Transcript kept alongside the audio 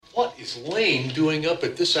What is Lane doing up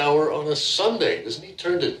at this hour on a Sunday? Doesn't he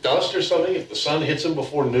turn to dust or something if the sun hits him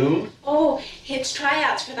before noon? Oh, it's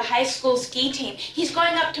tryouts for the high school ski team. He's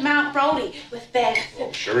going up to Mount Brody with Beth. Oh,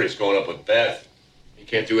 I'm sure he's going up with Beth. He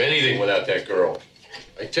can't do anything without that girl.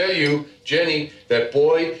 I tell you, Jenny, that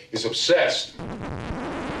boy is obsessed. Okay,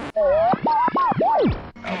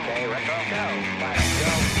 retro go. Let's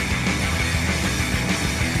go.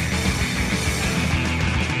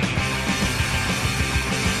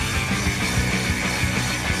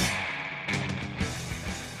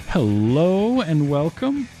 Hello and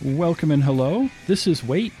welcome. Welcome and hello. This is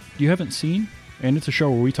Wait, You Haven't Seen, and it's a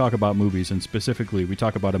show where we talk about movies, and specifically we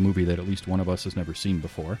talk about a movie that at least one of us has never seen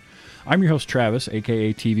before. I'm your host Travis,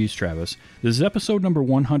 aka TV's Travis. This is episode number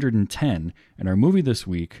 110, and our movie this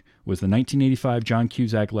week was the 1985 John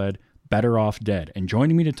Cusack-led Better Off Dead. And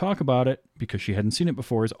joining me to talk about it, because she hadn't seen it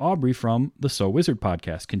before, is Aubrey from the So Wizard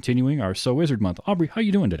podcast, continuing our So Wizard month. Aubrey, how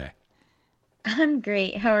you doing today? I'm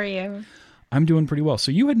great. How are you? I'm doing pretty well.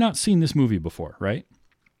 So you had not seen this movie before, right?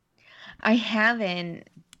 I haven't.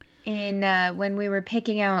 And when we were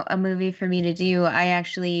picking out a movie for me to do, I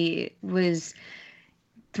actually was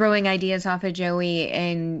throwing ideas off of Joey,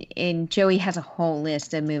 and Joey has a whole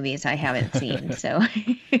list of movies I haven't seen. So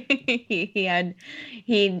he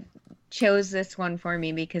chose this one for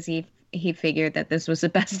me because he figured that this was the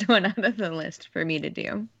best one out of the list for me to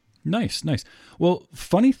do. Nice. Well,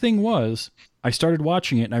 funny thing was, I started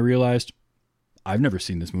watching it and I realized I've never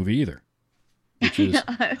seen this movie either. Which is,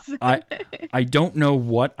 I don't know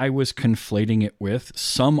what I was conflating it with.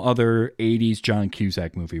 Some other 80s John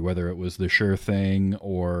Cusack movie, whether it was The Sure Thing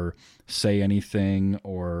or Say Anything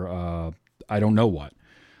or I don't know what.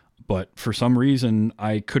 But for some reason,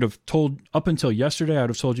 I could have told, up until yesterday, I would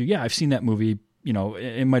have told you, yeah, I've seen that movie. You know,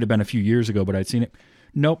 it might have been a few years ago, but I'd seen it.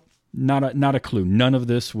 Nope, not a clue. None of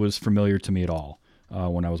this was familiar to me at all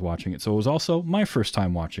when I was watching it. So it was also my first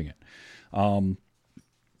time watching it. Better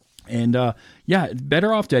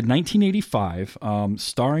Off Dead, 1985,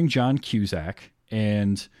 starring John Cusack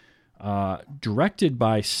and directed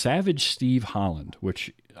by Savage Steve Holland,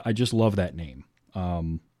 which I just love that name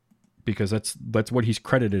because that's what he's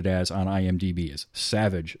credited as on IMDb, is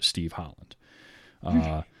Savage Steve Holland.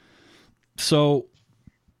 So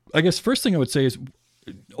I guess first thing I would say is,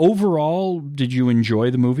 overall, did you enjoy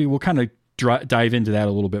the movie? We'll kind of dive into that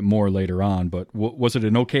a little bit more later on, but was it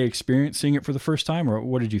an okay experience seeing it for the first time, or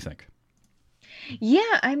what did you think?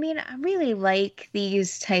 Yeah, I mean, I really like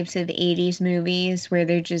these types of 80s movies where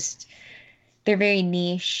they're very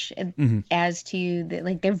niche as to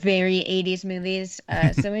they're very 80s movies.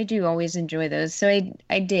 So I do always enjoy those. So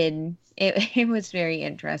I did. It was very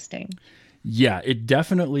interesting. Yeah, it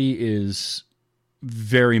definitely is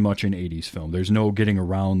very much an 80s film. There's no getting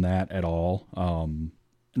around that at all.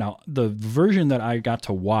 Now, the version that I got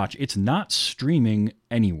to watch, it's not streaming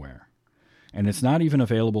anywhere. And it's not even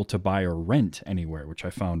available to buy or rent anywhere, which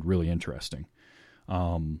I found really interesting.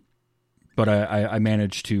 But I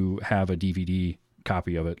managed to have a DVD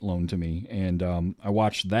copy of it loaned to me, and I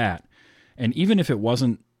watched that. And even if it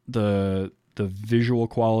wasn't the visual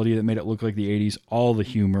quality that made it look like the 80s, all the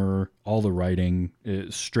humor, all the writing,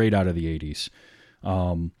 is straight out of the 80s.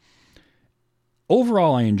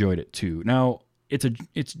 Overall, I enjoyed it too. Now,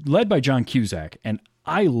 it's led by John Cusack, and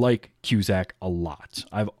I like Cusack a lot.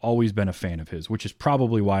 I've always been a fan of his, which is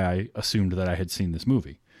probably why I assumed that I had seen this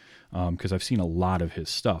movie, because I've seen a lot of his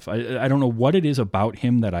stuff. I don't know what it is about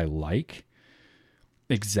him that I like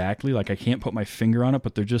exactly. Like, I can't put my finger on it,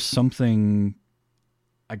 but there's just something,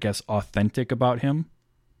 I guess, authentic about him,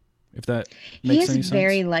 if that makes any sense. He's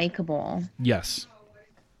very likable. Yes.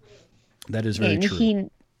 That is very true.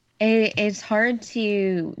 It's hard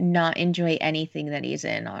to not enjoy anything that he's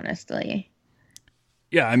in, honestly.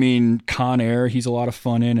 Yeah, I mean, Con Air, he's a lot of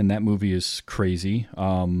fun in, and that movie is crazy.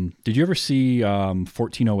 Did you ever see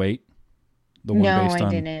 1408? The one no, based on,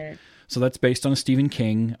 I didn't. So that's based on a Stephen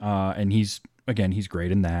King, and he's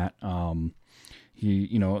great in that. I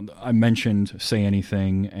mentioned Say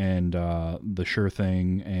Anything and The Sure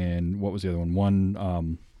Thing, and what was the other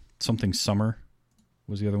one? Something Summer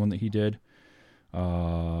was the other one that he did.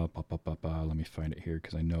 Let me find it here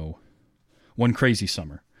because I know. One Crazy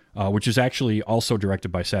Summer, which is actually also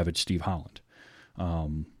directed by Savage Steve Holland,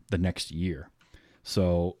 the next year.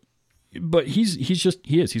 So, but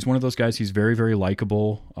he's one of those guys. He's very, very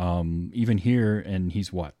likable. Even here, and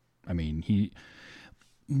he's what? I mean,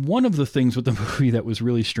 one of the things with the movie that was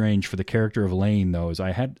really strange for the character of Lane, though, is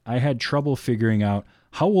I had trouble figuring out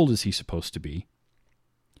how old is he supposed to be.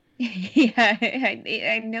 Yeah,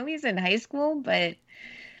 I know he's in high school, but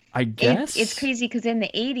I guess it's crazy because in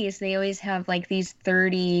the 80s they always have like these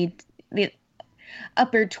 30.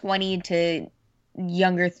 upper 20 to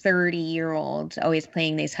younger 30-year-olds always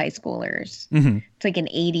playing these high schoolers. Mm-hmm. It's like an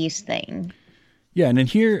 80s thing. Yeah, and then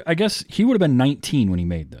here, I guess he would have been 19 when he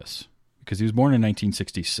made this, because he was born in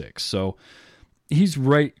 1966. So he's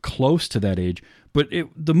right close to that age. But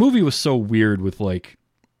the movie was so weird with like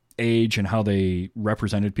age and how they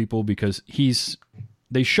represented people, because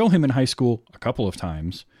they show him in high school a couple of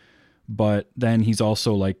times, but then he's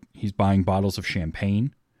also like, he's buying bottles of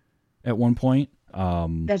champagne at one point.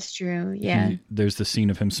 That's true. Yeah. There's the scene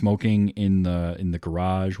of him smoking in the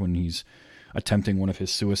garage when he's attempting one of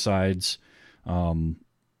his suicides.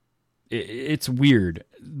 It's weird.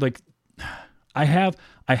 Like, I have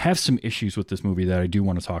some issues with this movie that I do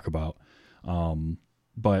want to talk about.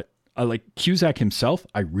 But I like Cusack himself.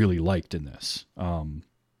 I really liked in this,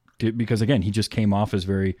 because again, he just came off as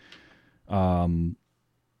very,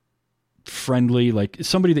 friendly, like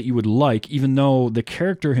somebody that you would like, even though the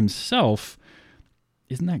character himself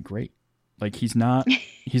isn't that great. Like he's not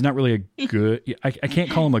really a good, I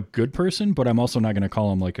can't call him a good person, but I'm also not going to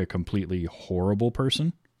call him like a completely horrible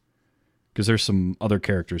person, because there's some other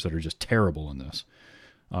characters that are just terrible in this,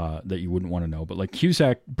 that you wouldn't want to know. But like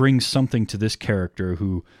Cusack brings something to this character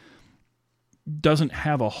who doesn't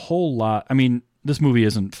have a whole lot. I mean, this movie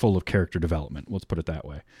isn't full of character development. Let's put it that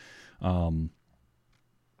way.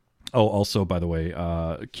 Also, by the way,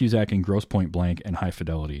 Cusack in Grosse Pointe Blank and High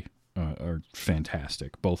Fidelity are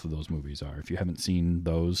fantastic. Both of those movies are. If you haven't seen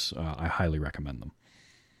those, I highly recommend them.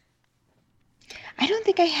 I don't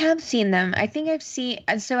think I have seen them. I think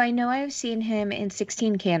I know I've seen him in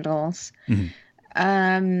 16 Candles.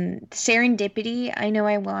 Mm-hmm. Serendipity, I know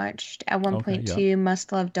I watched at one point too. Yeah.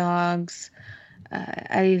 Must Love Dogs.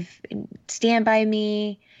 I've Stand By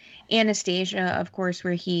Me. Anastasia, of course,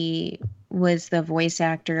 where he was the voice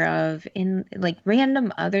actor of, in like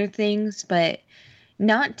random other things, but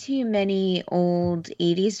not too many old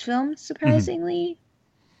 80s films, surprisingly.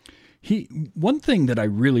 One thing that I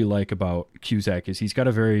really like about Cusack is he's got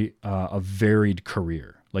a varied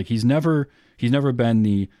career. Like he's never been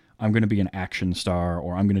the, I'm going to be an action star,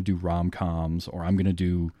 or I'm going to do rom-coms, or I'm going to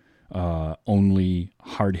do only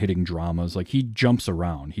hard-hitting dramas. Like he jumps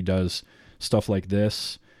around. He does stuff like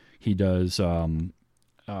this. He does, like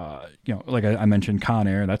I mentioned, Con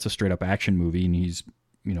Air. That's a straight-up action movie, and he's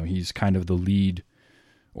kind of the lead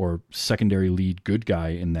or secondary lead good guy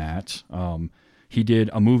in that. He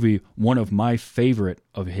did a movie, one of my favorite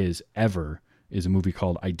of his ever is a movie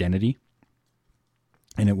called Identity.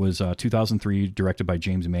 And it was 2003, directed by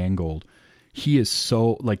James Mangold. He is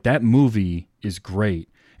so, like, that movie is great.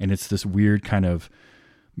 And it's this weird kind of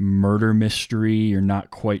murder mystery. You're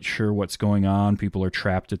not quite sure what's going on. People are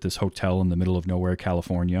trapped at this hotel in the middle of nowhere,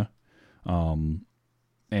 California. And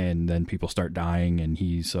then people start dying, and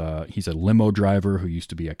he's a limo driver who used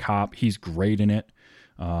to be a cop. He's great in it.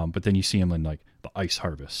 But then you see him in like The Ice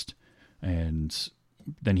Harvest, and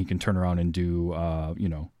then he can turn around and do,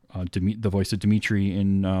 the voice of Dimitri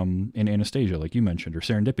in Anastasia, like you mentioned, or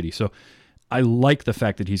Serendipity. So I like the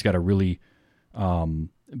fact that he's got a really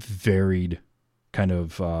varied kind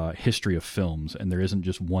of history of films, and there isn't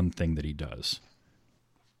just one thing that he does.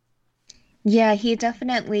 Yeah, he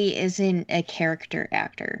definitely isn't a character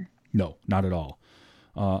actor. No, not at all.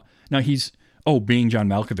 Now Being John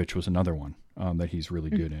Malkovich was another one that he's really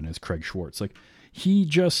good in, as Craig Schwartz. Like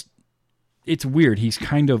it's weird. He's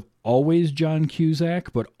kind of always John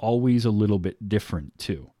Cusack, but always a little bit different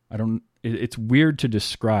too. It's weird to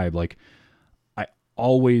describe. Like I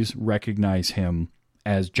always recognize him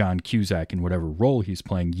as John Cusack in whatever role he's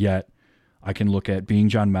playing, yet I can look at Being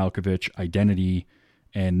John Malkovich, Identity,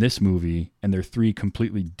 and this movie, and they're three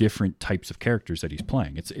completely different types of characters that he's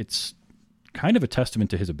playing. It's kind of a testament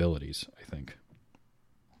to his abilities, I think.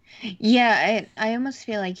 Yeah, I almost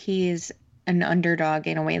feel like he's an underdog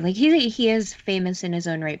in a way. Like he is famous in his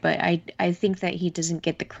own right, but I think that he doesn't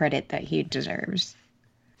get the credit that he deserves.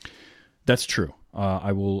 That's true.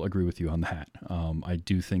 I will agree with you on that. I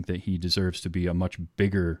do think that he deserves to be a much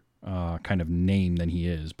bigger kind of name than he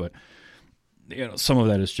is, but some of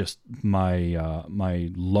that is just my my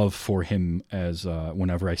love for him as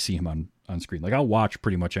whenever I see him on screen. Like I'll watch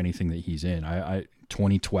pretty much anything that he's in. I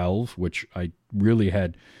 2012, which I really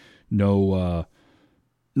had no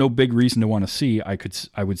big reason to want to see.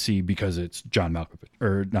 I would see because it's John Malkovich,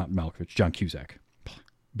 or not Malkovich, John Cusack,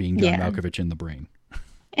 being John Malkovich in the brain.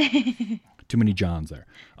 Too many Johns there.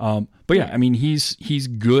 But yeah, I mean, he's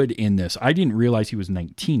good in this. I didn't realize he was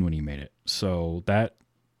 19 when he made it. So that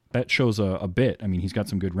shows a bit. I mean, he's got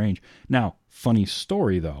some good range. Now, funny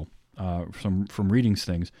story though, from reading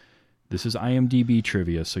things, this is IMDb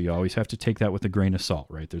trivia, so you always have to take that with a grain of salt,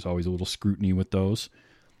 right? There's always a little scrutiny with those.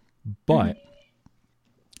 But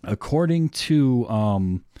According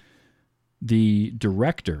to the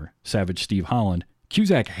director, Savage Steve Holland,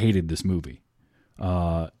 Cusack hated this movie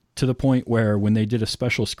to the point where when they did a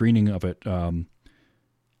special screening of it,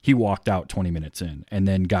 he walked out 20 minutes in and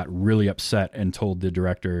then got really upset and told the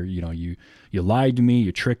director, you lied to me,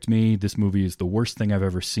 you tricked me. This movie is the worst thing I've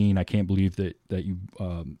ever seen. I can't believe that you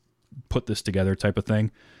put this together, type of thing,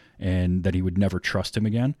 and that he would never trust him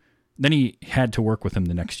again. Then he had to work with him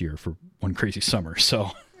the next year for One Crazy Summer.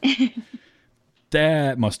 So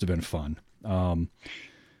that must have been fun.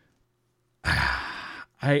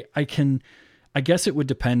 I guess it would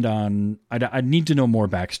depend on, I'd need to know more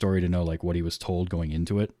backstory to know like what he was told going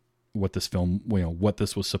into it, what this film, what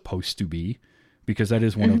this was supposed to be, because that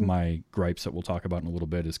is one of my gripes that we'll talk about in a little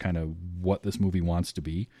bit, is kind of what this movie wants to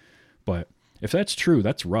be. But if that's true,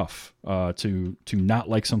 that's rough, to not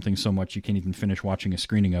like something so much you can't even finish watching a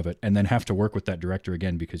screening of it and then have to work with that director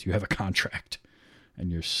again because you have a contract and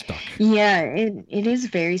you're stuck. Yeah, it is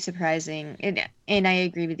very surprising. And I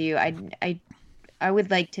agree with you. I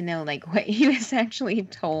would like to know like what he was actually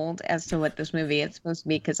told as to what this movie is supposed to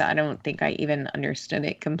be, because I don't think I even understood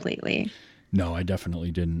it completely. No, I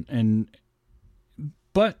definitely didn't.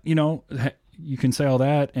 But you can say all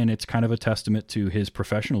that, and it's kind of a testament to his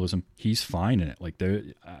professionalism. He's fine in it. Like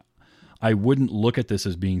I wouldn't look at this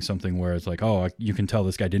as being something where it's like, oh, you can tell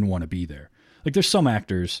this guy didn't want to be there. Like there's some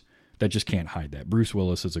actors that just can't hide that. Bruce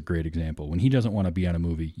Willis is a great example. When he doesn't want to be on a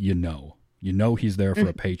movie, he's there for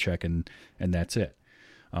a paycheck and that's it.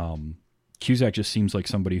 Cusack just seems like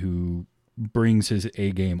somebody who brings his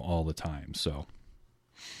A game all the time. So,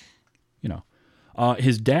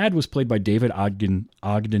 his dad was played by David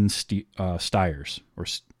Ogden Stiers, or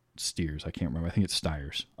Steers. I can't remember. I think it's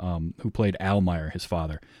Stiers, who played Al Meyer, his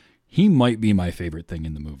father. He might be my favorite thing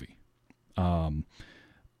in the movie.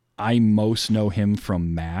 I most know him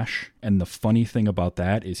from MASH, and the funny thing about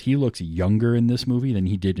that is he looks younger in this movie than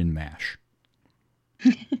he did in MASH.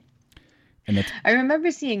 And I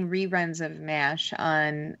remember seeing reruns of MASH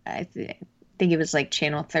on, I think it was like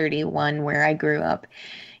Channel 31 where I grew up,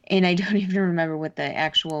 and I don't even remember what the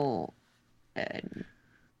actual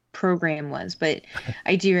program was, but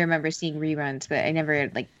I do remember seeing reruns, but I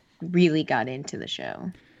never like really got into the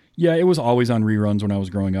show. Yeah, it was always on reruns when I was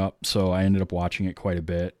growing up, so I ended up watching it quite a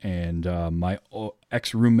bit. And my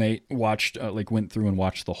ex-roommate went through and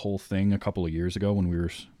watched the whole thing a couple of years ago when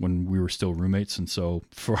we were still roommates. And so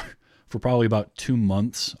for probably about 2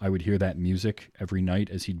 months, I would hear that music every night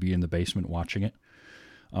as he'd be in the basement watching it.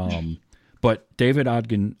 But David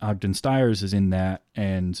Ogden Stiers is in that,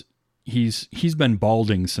 and he's been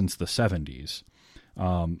balding since the 70s.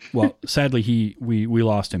 Well, sadly, we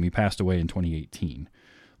lost him. He passed away in 2018.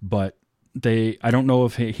 But I don't know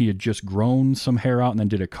if he had just grown some hair out and then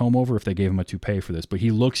did a comb over, if they gave him a toupee for this, but he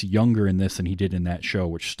looks younger in this than he did in that show,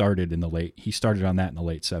 which started on that in the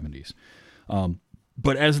late 70s.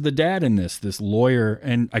 But as the dad in this lawyer,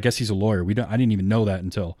 and I guess he's a lawyer. I didn't even know that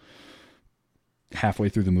until halfway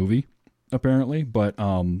through the movie, apparently, but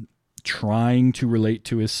trying to relate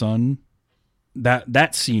to his son,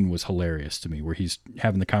 that scene was hilarious to me, where he's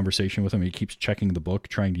having the conversation with him. He keeps checking the book,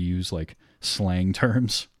 trying to use like slang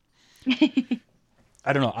terms.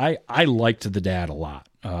 I don't know. I liked the dad a lot.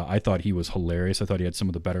 I thought he was hilarious. I thought he had some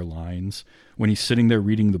of the better lines when he's sitting there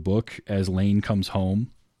reading the book as Lane comes home,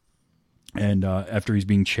 and after he's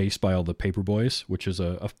being chased by all the paper boys, which is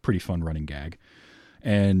a pretty fun running gag.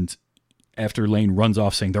 And after Lane runs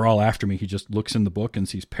off saying they're all after me, he just looks in the book and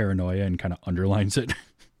sees paranoia and kind of underlines it.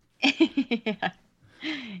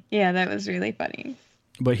 Yeah, that was really funny.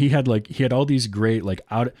 But he had all these great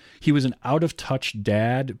he was an out of touch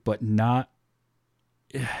dad, but not.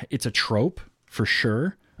 It's a trope for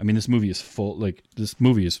sure. I mean, this movie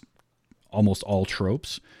is almost all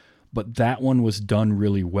tropes, but that one was done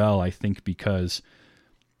really well, I think, because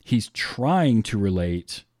he's trying to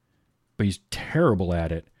relate, but he's terrible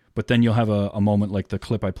at it. But then you'll have a moment like the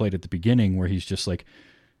clip I played at the beginning where he's just like,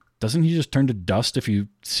 doesn't he just turn to dust if you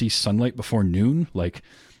see sunlight before noon? Like,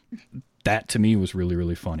 that to me was really,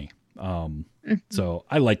 really funny. So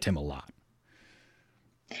I liked him a lot.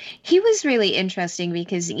 He was really interesting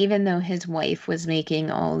because even though his wife was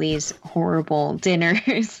making all these horrible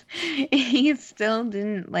dinners, he still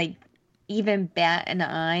didn't even bat an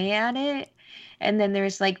eye at it. And then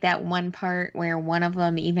there's that one part where one of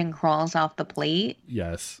them even crawls off the plate.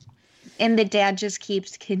 Yes. And the dad just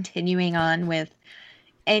keeps continuing on with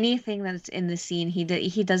anything that's in the scene. He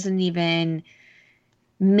doesn't even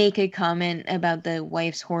make a comment about the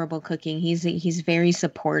wife's horrible cooking. He's very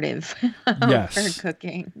supportive of her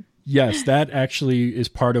cooking. Yes, that actually is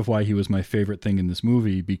part of why he was my favorite thing in this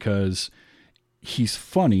movie, because he's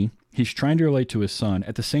funny. He's trying to relate to his son.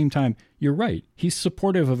 At the same time, you're right. He's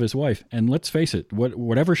supportive of his wife. And let's face it,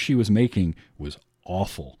 whatever she was making was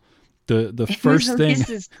awful. The first thing,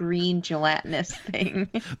 this green gelatinous thing.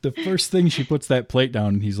 The first thing she puts that plate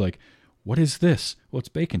down, and he's like, "What is this?" "Well, it's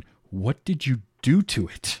bacon." "What did you do to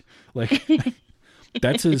it?" Like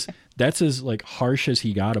that's as like harsh as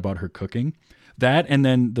he got about her cooking. That, and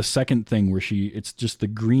then the second thing where it's just the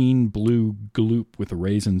green blue gloop with the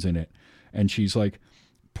raisins in it, and she's like,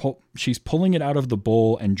 she's pulling it out of the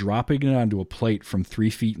bowl and dropping it onto a plate from 3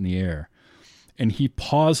 feet in the air. And he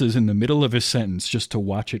pauses in the middle of his sentence just to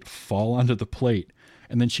watch it fall onto the plate.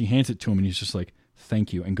 And then she hands it to him, and he's just like,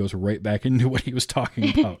 "Thank you," and goes right back into what he was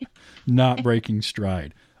talking about, not breaking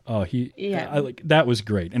stride. That was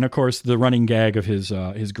great. And of course, the running gag of his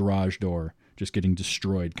garage door just getting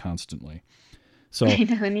destroyed constantly. So I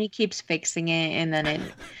know, and he keeps fixing it, and then it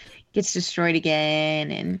gets destroyed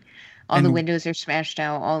again, and the windows are smashed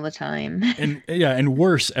out all the time. And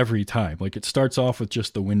worse every time. Like, it starts off with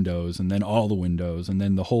just the windows, and then all the windows, and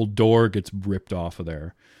then the whole door gets ripped off of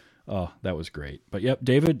there. Oh, that was great. But yep,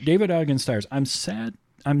 David Ogden Stiers. I'm sad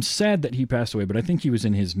that he passed away, but I think he was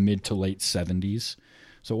in his mid to late 70s,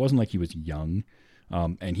 so it wasn't like he was young.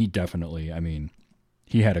 And he definitely, I mean,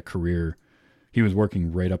 he had a career. He was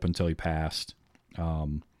working right up until he passed.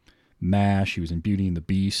 MASH. He was in Beauty and the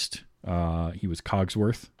Beast. He was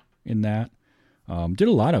Cogsworth in that. Did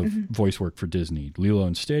a lot of voice work for Disney. Lilo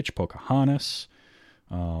and Stitch, Pocahontas.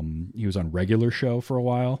 He was on Regular Show for a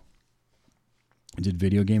while. Did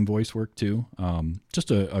video game voice work too.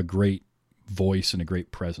 Just a great voice and a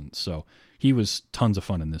great presence. So he was tons of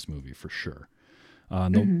fun in this movie for sure.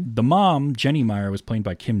 The mom, Jenny Meyer, was played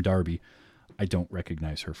by Kim Darby. I don't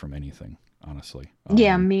recognize her from anything, honestly.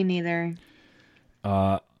 Yeah, me neither.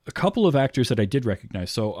 A couple of actors that I did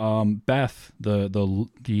recognize. So Beth, the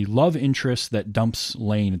love interest that dumps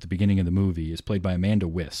Lane at the beginning of the movie, is played by Amanda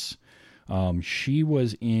Wyss. She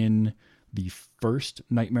was in the first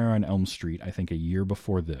Nightmare on Elm Street, I think a year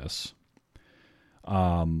before this.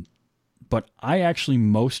 But I actually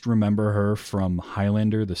most remember her from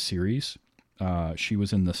Highlander, the series. She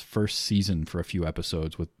was in this first season for a few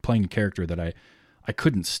episodes with playing a character that I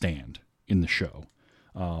couldn't stand in the show.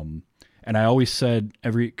 And I always said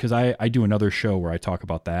because I do another show where I talk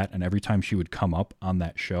about that, and every time she would come up on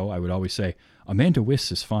that show, I would always say, Amanda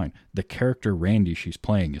Wyss is fine. The character Randy she's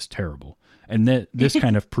playing is terrible. And this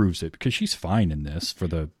kind of proves it, because she's fine in this for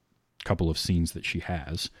the couple of scenes that she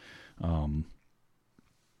has. And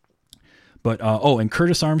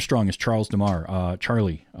Curtis Armstrong is Charles DeMar,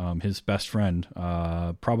 Charlie, his best friend,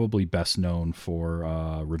 probably best known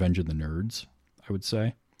for Revenge of the Nerds, I would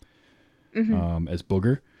say, as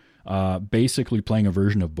Booger. Basically playing a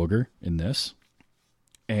version of Booger in this.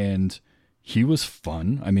 And he was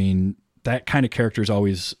fun. I mean, that kind of character is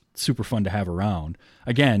always super fun to have around.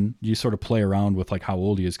 Again, you sort of play around with like how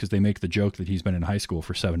old he is, because they make the joke that he's been in high school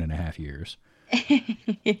for 7.5 years,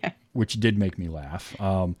 yeah. Which did make me laugh.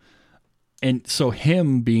 And so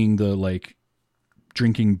him being the like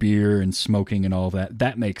drinking beer and smoking and all of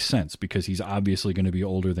that makes sense, because he's obviously going to be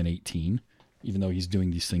older than 18. Even though he's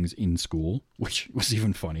doing these things in school, which was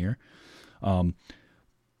even funnier.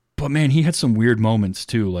 But man, he had some weird moments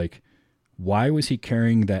too. Like, why was he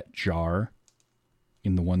carrying that jar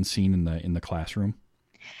in the one scene in the classroom?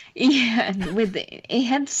 Yeah, it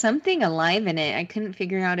had something alive in it. I couldn't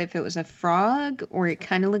figure out if it was a frog or it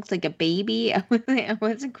kind of looked like a baby. I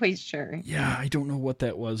wasn't quite sure. Yeah, I don't know what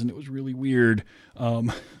that was, and it was really weird.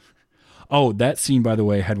 Oh, that scene, by the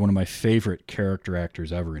way, had one of my favorite character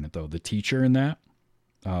actors ever in it, though. The teacher in that,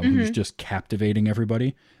 who's just captivating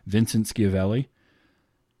everybody, Vincent Schiavelli.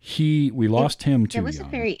 We lost him too young. It was a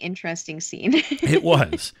very interesting scene. It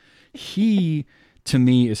was. He, to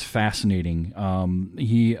me, is fascinating.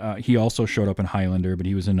 He also showed up in Highlander, but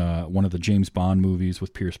he was in one of the James Bond movies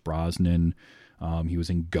with Pierce Brosnan. He was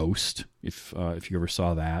in Ghost, if you ever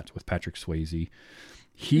saw that, with Patrick Swayze.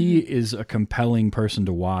 He is a compelling person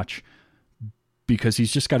to watch, because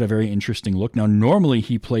he's just got a very interesting look. Now, normally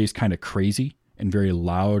he plays kind of crazy and very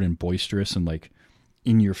loud and boisterous and like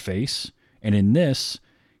in your face. And in this,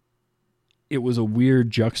 it was a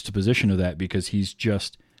weird juxtaposition of that, because he's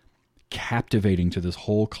just captivating to this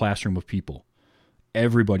whole classroom of people.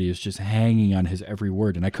 Everybody is just hanging on his every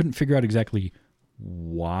word. And I couldn't figure out exactly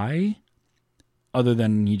why, other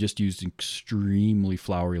than he just used extremely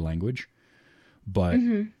flowery language. But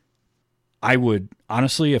I would,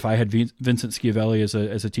 honestly, if I had Vincent Schiavelli as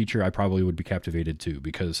a teacher, I probably would be captivated too,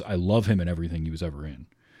 because I love him in everything he was ever in,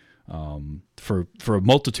 for a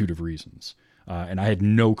multitude of reasons. And I had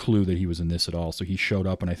no clue that he was in this at all. So he showed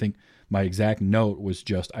up, and I think my exact note was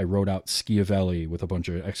just I wrote out Schiavelli with a bunch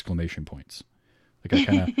of exclamation points. Like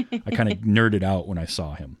I kind of nerded out when I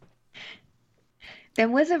saw him. That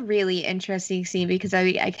was a really interesting scene because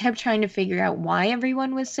I kept trying to figure out why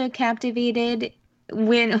everyone was so captivated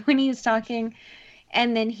when he was talking.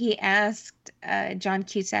 And then he asked John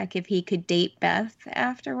Cusack if he could date Beth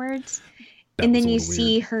afterwards. And then you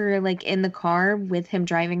see her like in the car with him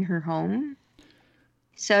driving her home.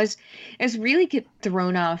 So I was really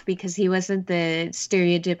thrown off because he wasn't the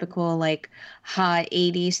stereotypical like hot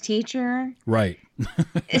 80s teacher. Right.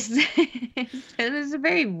 It was a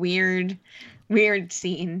very weird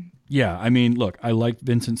scene. Yeah, I mean, look, I liked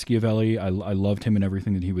Vincent Schiavelli. I loved him and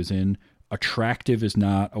everything that he was in. Attractive is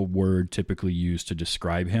not a word typically used to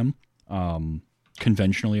describe him.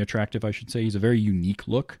 Conventionally attractive, I should say. He's a very unique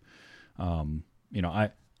look.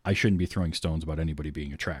 I shouldn't be throwing stones about anybody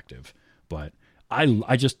being attractive, but I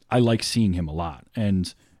like seeing him a lot.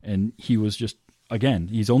 And he was just, again,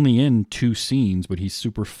 he's only in 2 scenes, but he's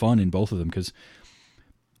super fun in both of them because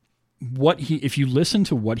if you listen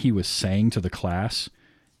to what he was saying to the class,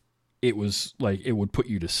 it was like it would put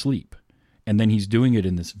you to sleep. And then he's doing it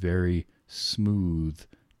in this very smooth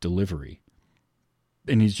delivery.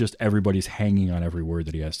 And he's just, everybody's hanging on every word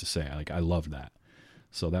that he has to say. I love that.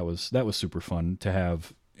 So that was super fun to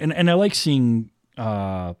have. And I like seeing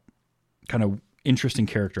kind of interesting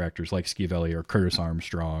character actors like Schiavelli or Curtis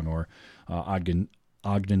Armstrong or Ogden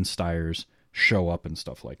Stiers show up and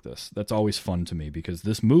stuff like this. That's always fun to me because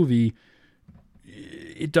this movie,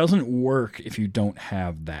 it doesn't work if you don't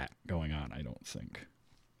have that going on, I don't think.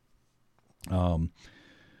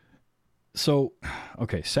 So,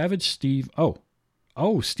 okay, Savage Steve.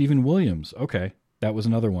 Oh, Stephen Williams. Okay, that was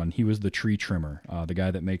another one. He was the tree trimmer, the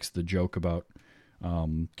guy that makes the joke about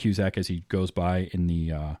Cusack as he goes by in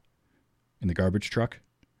the garbage truck,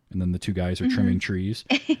 and then the 2 guys are trimming trees.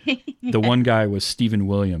 The one guy was Stephen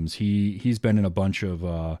Williams. He's been in a bunch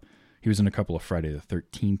of. He was in a couple of Friday the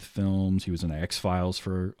 13th films. He was in X-Files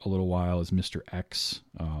for a little while as Mr. X,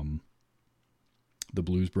 the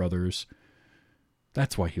Blues Brothers.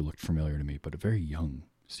 That's why he looked familiar to me, but a very young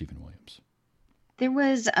Stephen Williams. There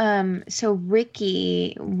was, so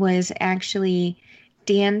Ricky was actually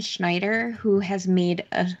Dan Schneider, who has made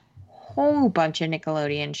a whole bunch of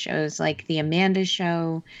Nickelodeon shows, like The Amanda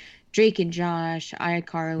Show, Drake and Josh,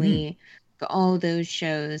 iCarly, all those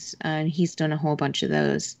shows. And he's done a whole bunch of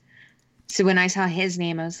those. So when I saw his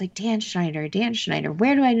name, I was like, Dan Schneider.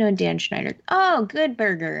 Where do I know Dan Schneider? Oh, Good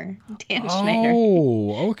Burger. Dan Schneider.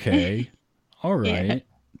 Oh, okay. All right. Yeah.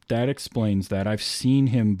 That explains that. I've seen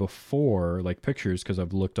him before, like pictures, because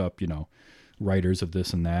I've looked up, writers of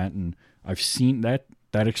this and that, and I've seen that.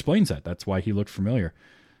 That explains that. That's why he looked familiar.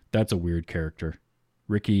 That's a weird character.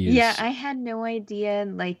 Ricky is... Yeah, I had no idea,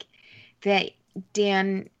 like, that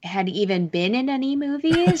Dan had even been in any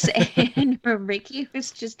movies, and Ricky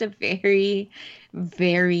was just a very,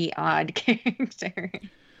 very odd character.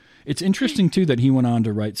 It's interesting, too, that he went on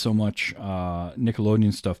to write so much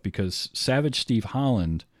Nickelodeon stuff because Savage Steve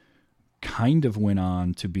Holland kind of went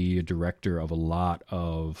on to be a director of a lot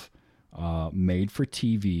of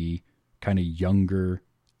made-for-TV, kind of younger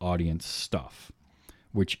audience stuff,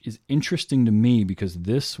 which is interesting to me because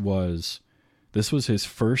this was his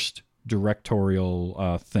first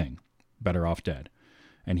directorial thing, Better Off Dead.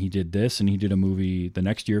 And he did this, and he did a movie the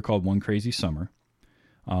next year called One Crazy Summer.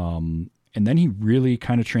 And then he really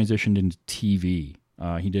kind of transitioned into TV.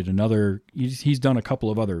 He did he's done a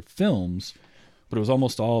couple of other films, but it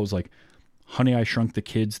was like Honey, I Shrunk the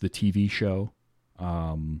Kids, the TV show.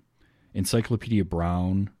 Encyclopedia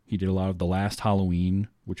Brown. He did a lot of The Last Halloween,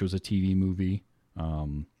 which was a TV movie.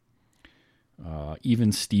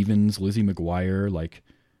 Even Stevens, Lizzie McGuire, like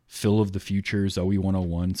Phil of the Future, Zoe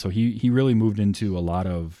 101. So he really moved into a lot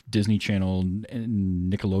of Disney Channel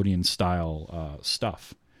and Nickelodeon style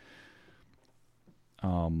stuff.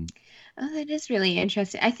 Oh, that is really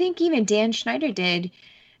interesting. I think even Dan Schneider did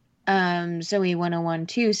Zoe 101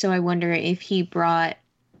 too, so I wonder if he brought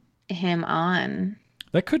him on.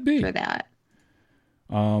 That could be for that.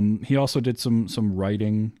 He also did some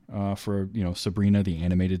writing for Sabrina the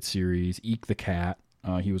animated series, Eek the Cat.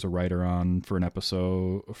 He was a writer on for a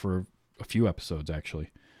few episodes actually,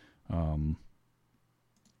 and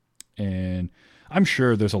I'm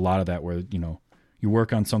sure there's a lot of that where you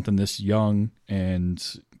work on something this young and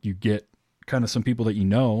you get kind of some people that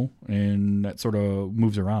and that sort of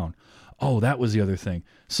moves around. Oh, that was the other thing.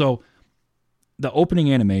 So the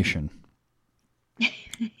opening animation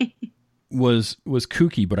was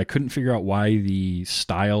kooky, but I couldn't figure out why the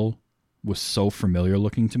style was so familiar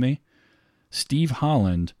looking to me. Steve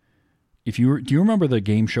Holland do you remember the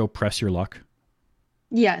game show Press Your Luck?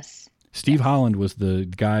 Yes. Steve Holland was the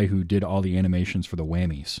guy who did all the animations for the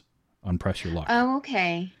Whammies on Press Your Luck. Oh,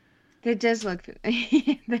 okay. That does look,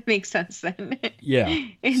 that makes sense then. Yeah.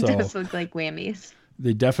 It does look like Whammies.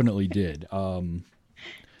 They definitely did.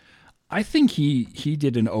 I think he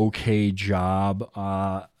did an okay job.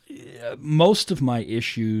 Most of my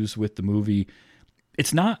issues with the movie,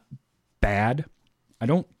 it's not bad. I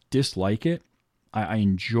don't dislike it. I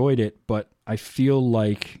enjoyed it, but I feel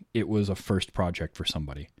like it was a first project for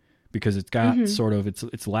somebody because it's got sort of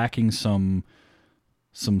it's lacking some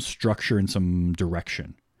structure and some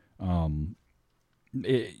direction.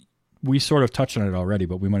 We sort of touched on it already,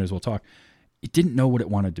 but we might as well talk. It didn't know what it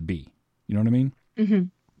wanted to be. You know what I mean? Mm-hmm.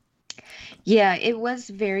 Yeah, it was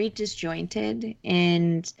very disjointed,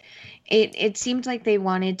 and it seemed like they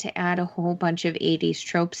wanted to add a whole bunch of 80s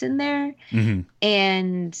tropes in there,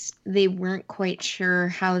 and they weren't quite sure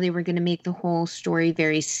how they were going to make the whole story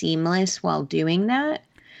very seamless while doing that.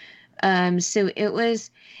 So it was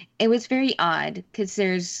very odd because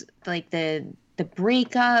there's like the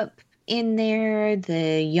breakup in there,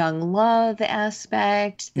 the young love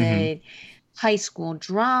aspect, the high school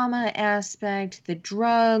drama aspect, the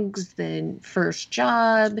drugs, the first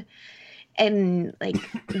job, and like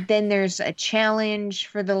then there's a challenge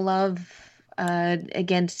for the love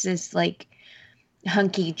against this like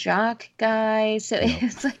hunky jock guy. So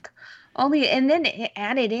it's like and then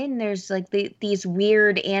added in there's like these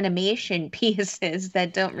weird animation pieces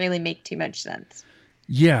that don't really make too much sense.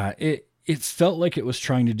 Yeah, it felt like it was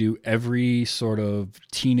trying to do every sort of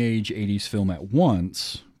teenage 80s film at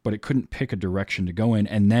once, but it couldn't pick a direction to go in.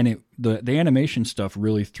 And then the animation stuff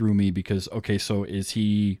really threw me because, okay, so is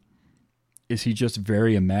he just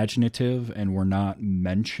very imaginative and we're not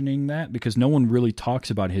mentioning that? Because no one really talks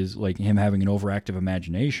about him having an overactive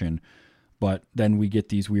imagination, but then we get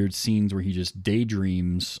these weird scenes where he just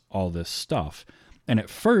daydreams all this stuff. And at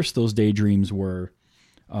first those daydreams were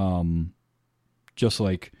just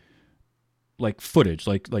like footage,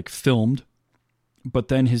 like filmed. But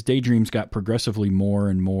then his daydreams got progressively more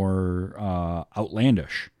and more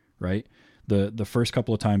outlandish, right? The first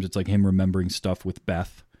couple of times it's like him remembering stuff with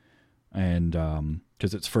Beth, and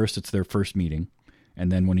because it's their first meeting,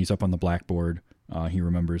 and then when he's up on the blackboard, he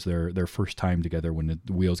remembers their first time together when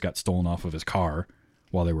the wheels got stolen off of his car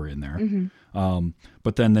while they were in there.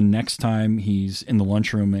 But then the next time he's in the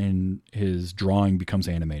lunchroom and his drawing becomes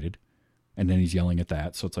animated, and then he's yelling at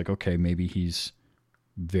that. So it's like, okay, maybe he's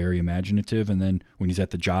very imaginative. And then when he's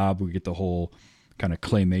at the job, we get the whole kind of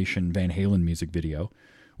claymation Van Halen music video,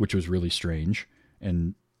 which was really strange.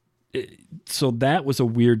 And so that was a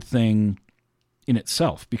weird thing in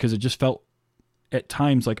itself because it just felt at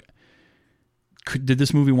times like, did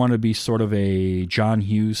this movie want to be sort of a John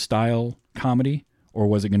Hughes style comedy, or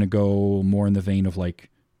was it going to go more in the vein of like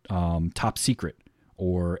Top Secret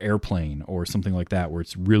or Airplane or something like that, where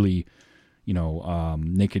it's really,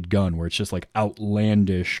 Naked Gun, where it's just like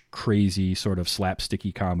outlandish, crazy sort of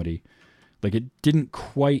slapsticky comedy. Like it didn't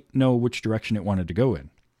quite know which direction it wanted to go in.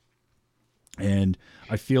 And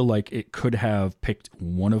I feel like it could have picked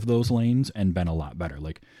one of those lanes and been a lot better.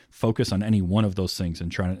 Like focus on any one of those things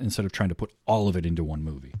and instead of trying to put all of it into one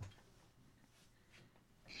movie.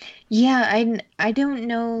 Yeah, I don't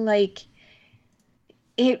know, like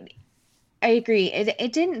I agree.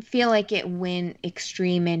 It didn't feel like it went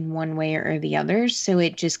extreme in one way or the other, so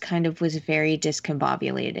it just kind of was very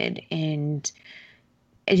discombobulated, and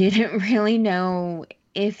I didn't really know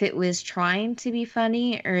if it was trying to be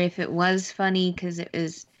funny or if it was funny because it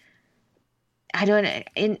was, I don't know.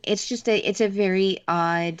 And it's a very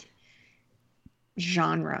odd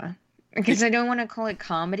genre because I don't want to call it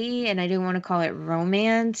comedy and I don't want to call it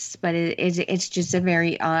romance, but it's just a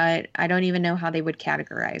very odd, I don't even know how they would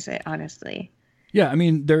categorize it, honestly. Yeah. I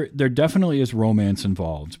mean, there definitely is romance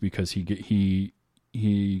involved because he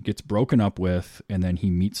gets broken up with and then he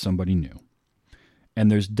meets somebody new. And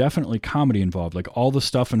there's definitely comedy involved, like all the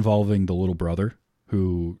stuff involving the little brother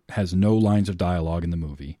who has no lines of dialogue in the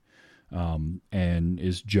movie, and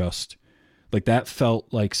is just like, that felt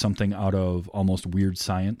like something out of almost Weird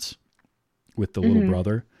Science with the little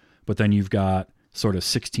brother. But then you've got sort of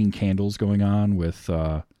 16 Candles going on with,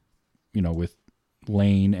 with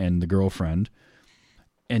Lane and the girlfriend.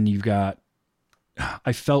 And you've got,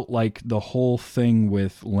 I felt like the whole thing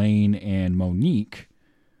with Lane and Monique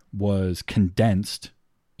was condensed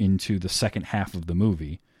into the second half of the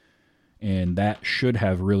movie. And that should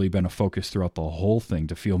have really been a focus throughout the whole thing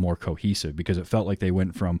to feel more cohesive, because it felt like they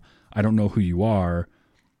went from, I don't know who you are,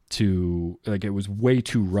 to like, it was way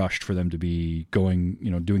too rushed for them to be going,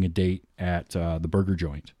 doing a date at the burger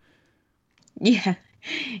joint. Yeah.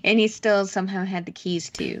 And he still somehow had the keys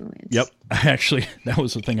too. Yep. Actually, that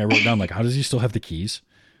was the thing I wrote down. Like, how does he still have the keys?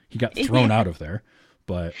 He got thrown out of there.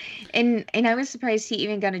 But and I was surprised he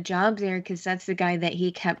even got a job there, because that's the guy that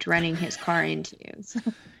he kept running his car into. So.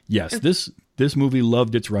 Yes, this movie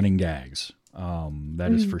loved its running gags.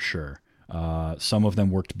 That is for sure. Some of them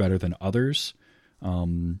worked better than others.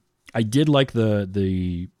 I did like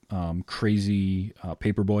the crazy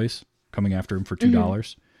paper boys coming after him for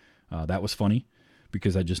 $2. That was funny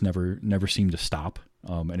because I just never seemed to stop,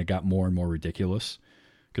 and it got more and more ridiculous.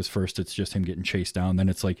 Because first it's just him getting chased down, then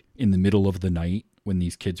it's like in the middle of the night when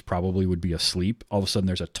these kids probably would be asleep. All of a sudden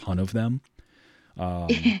there's a ton of them,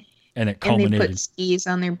 and it culminated. And they put skis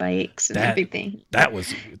on their bikes and everything. That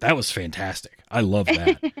was fantastic. I love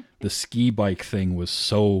that. The ski bike thing was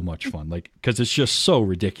so much fun, like because it's just so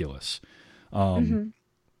ridiculous. But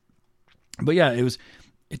yeah,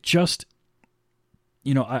 it just.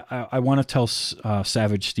 You know, I want to tell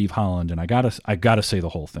Savage Steve Holland, and I gotta say the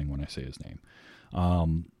whole thing when I say his name.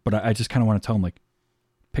 But I just kind of want to tell him, like,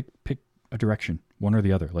 pick a direction, one or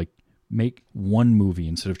the other. Like, make one movie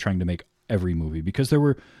instead of trying to make every movie, because there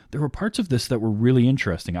were parts of this that were really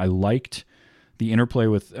interesting. I liked the interplay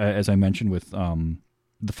with, as I mentioned, with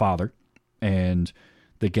the father, and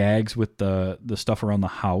the gags with the stuff around the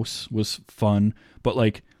house was fun. But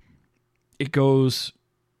like, it goes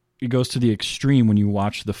to the extreme when you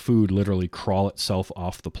watch the food literally crawl itself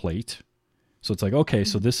off the plate. So it's like, okay,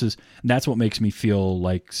 so that's what makes me feel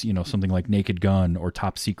like, you know, something like Naked Gun or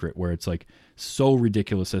Top Secret, where it's like so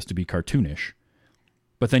ridiculous as to be cartoonish.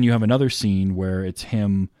 But then you have another scene where it's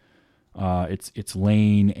him, it's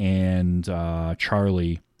Lane and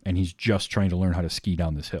Charlie, and he's just trying to learn how to ski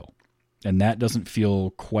down this hill. And that doesn't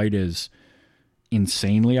feel quite as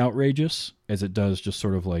insanely outrageous as it does just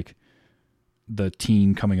sort of like the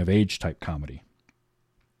teen coming of age type comedy.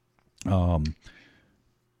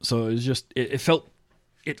 So it was just, it felt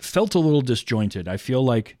a little disjointed. I feel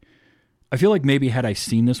like maybe had I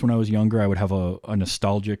seen this when I was younger, I would have a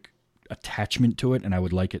nostalgic attachment to it, and I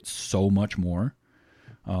would like it so much more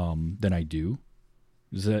than I do.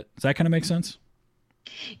 Does that kind of make sense?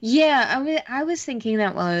 Yeah, I was thinking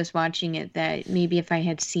that while I was watching it, that maybe if I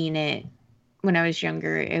had seen it when I was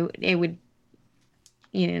younger, it would,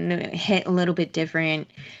 you know, hit a little bit different.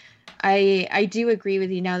 I do agree with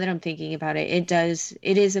you now that I'm thinking about it.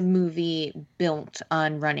 It is a movie built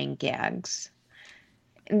on running gags.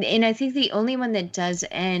 And I think the only one that does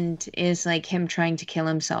end is like him trying to kill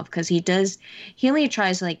himself, because he only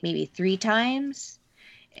tries like maybe 3 times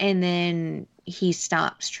and then he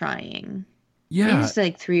stops trying. Yeah. It's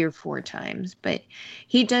like 3 or 4 times, but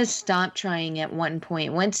he does stop trying at one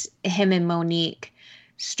point. Once him and Monique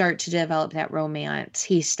start to develop that romance,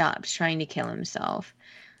 he stops trying to kill himself.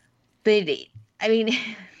 But I mean,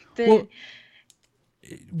 go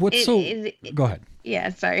ahead. Yeah,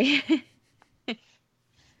 sorry.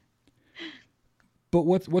 But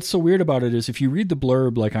what's so weird about it is if you read the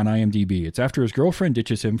blurb, like on IMDb, it's after his girlfriend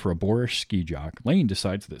ditches him for a boorish ski jock, Lane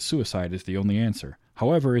decides that suicide is the only answer.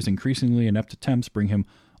 However, his increasingly inept attempts bring him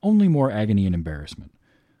only more agony and embarrassment.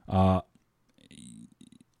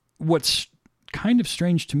 What's kind of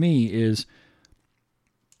strange to me is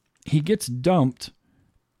he gets dumped,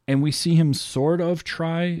 and we see him sort of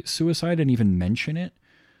try suicide and even mention it,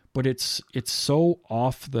 but it's so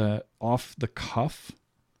off the cuff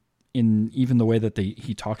in even the way that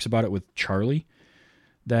he talks about it with Charlie,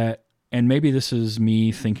 that, and maybe this is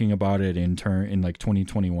me thinking about it in like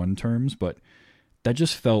 2021 terms, but that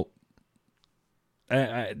just felt,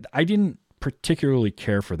 I didn't particularly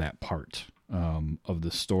care for that part of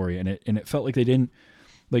the story, and it felt like they didn't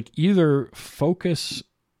like either focus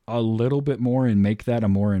a little bit more and make that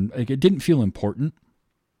like it didn't feel important,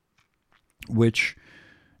 which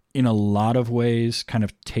in a lot of ways kind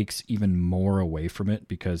of takes even more away from it,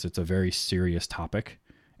 because it's a very serious topic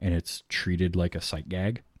and it's treated like a sight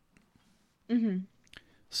gag. Mm-hmm.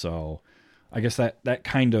 So I guess that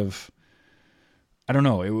kind of, I don't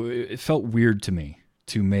know, it felt weird to me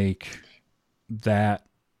to make that,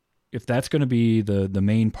 if that's going to be the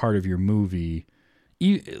main part of your movie,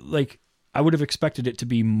 like I would have expected it to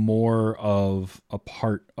be more of a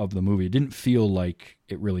part of the movie. It didn't feel like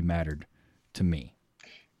it really mattered to me.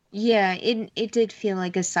 Yeah, it did feel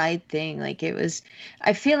like a side thing. Like it was,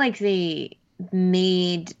 I feel like they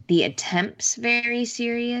made the attempts very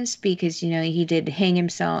serious, because, you know, he did hang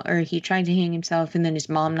himself, or he tried to hang himself, and then his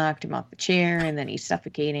mom knocked him off the chair, and then he's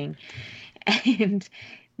suffocating. And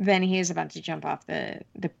then he was about to jump off the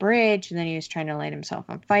bridge, and then he was trying to light himself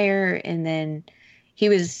on fire, and then he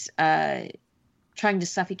was trying to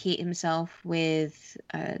suffocate himself with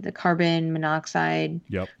the carbon monoxide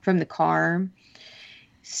from the car.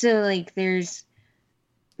 So like there's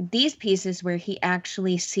these pieces where he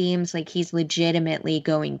actually seems like he's legitimately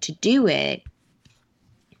going to do it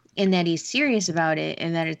and that he's serious about it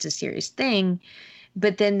and that it's a serious thing,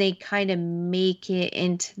 but then they kind of make it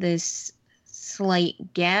into this slight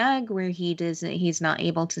gag where he's not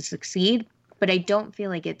able to succeed, but I don't feel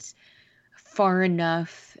like it's far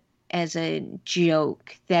enough as a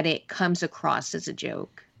joke that it comes across as a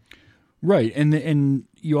joke. Right. And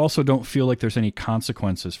you also don't feel like there's any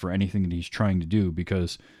consequences for anything that he's trying to do,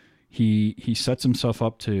 because he sets himself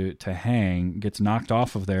up to hang, gets knocked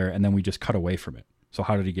off of there, and then we just cut away from it. So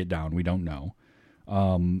how did he get down? We don't know.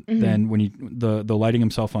 Then when the lighting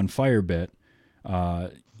himself on fire bit,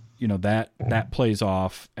 that plays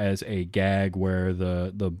off as a gag where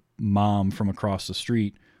the mom from across the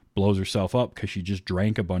street blows herself up because she just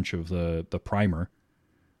drank a bunch of the primer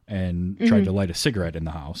and tried to light a cigarette in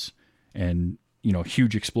the house, and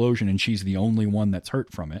huge explosion, and she's the only one that's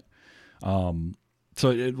hurt from it.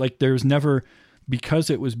 There's never, because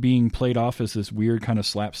it was being played off as this weird kind of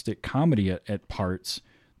slapstick comedy at parts,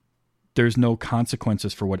 there's no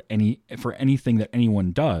consequences for anything that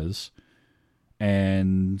anyone does.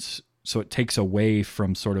 And so it takes away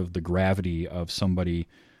from sort of the gravity of somebody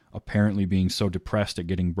apparently being so depressed at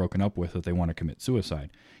getting broken up with that they want to commit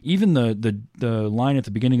suicide. Even the line at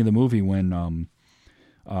the beginning of the movie when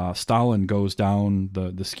Stalin goes down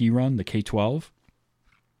the ski run, the K-12,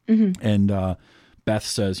 and Beth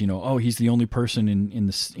says, he's the only person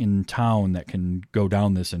in town that can go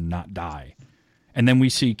down this and not die. And then we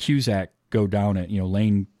see Cusack go down it.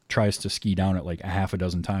 Lane tries to ski down it like a half a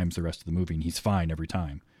dozen times the rest of the movie, and he's fine every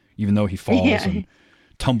time, even though he falls and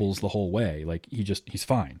tumbles the whole way. Like he's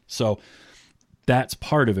fine. So that's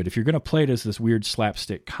part of it. If you're going to play it as this weird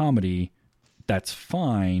slapstick comedy, that's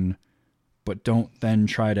fine, but don't then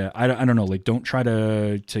try to, I don't know, like don't try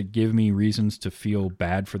to give me reasons to feel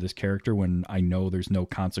bad for this character when I know there's no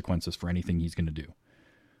consequences for anything he's going to do.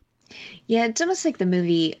 Yeah, it's almost like the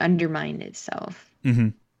movie undermined itself. Mm-hmm.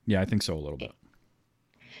 Yeah, I think so a little bit.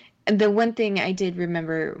 The one thing I did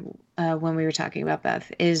remember when we were talking about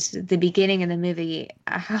Beth is the beginning of the movie,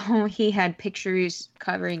 how he had pictures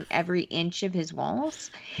covering every inch of his walls.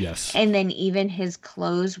 Yes. And then even his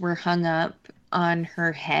clothes were hung up on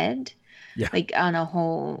her head, like on a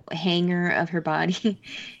whole hanger of her body.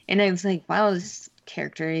 And I was like, wow, this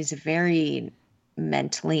character is very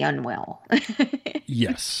mentally unwell.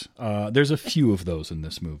 Yes. There's a few of those in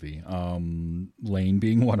this movie. Lane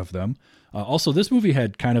being one of them. Also, this movie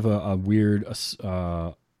had kind of a weird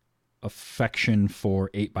affection for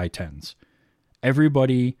 8x10s.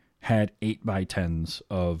 Everybody had 8x10s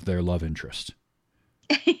of their love interest.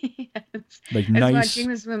 Yes. Like I nice. was watching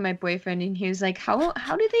this with my boyfriend, and he was like, "How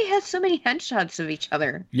do they have so many headshots of each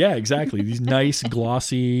other?" Yeah, exactly. These nice,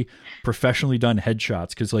 glossy, professionally done headshots.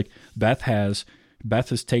 Because like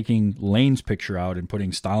Beth is taking Lane's picture out and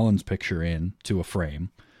putting Stalin's picture in to a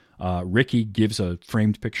frame. Ricky gives a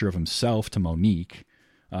framed picture of himself to Monique.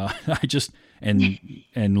 And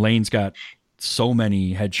Lane's got so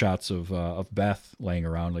many headshots of Beth laying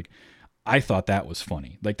around. Like, I thought that was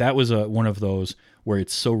funny. Like that was one of those where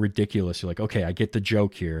it's so ridiculous. You're like, okay, I get the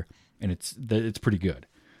joke here, and it's pretty good.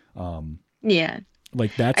 Yeah,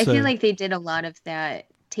 like that's. I feel like they did a lot of that.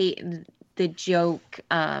 The joke,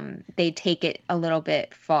 they take it a little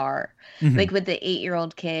bit far. Like with the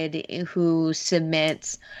 8-year-old kid who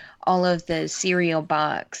submits all of the cereal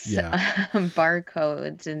box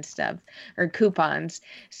barcodes and stuff, or coupons,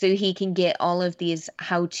 so he can get all of these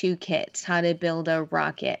how-to kits, how to build a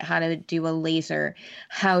rocket, how to do a laser,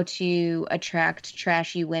 how to attract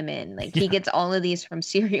trashy women. Like he gets all of these from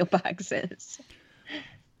cereal boxes.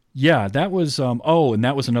 Yeah, that was and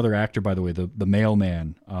that was another actor, by the way, the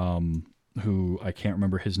mailman, who I can't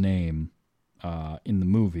remember his name in the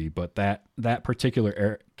movie, but that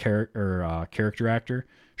particular character actor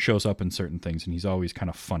shows up in certain things, and he's always kind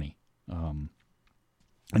of funny.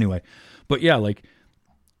 Anyway, but yeah, like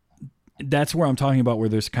that's where I'm talking about, where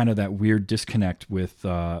there's kind of that weird disconnect with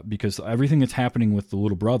because everything that's happening with the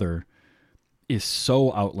little brother is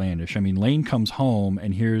so outlandish. I mean, Lane comes home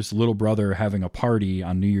and here's little brother having a party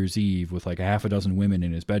on New Year's Eve with like a half a dozen women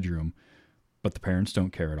in his bedroom, but the parents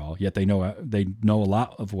don't care at all. Yet they know a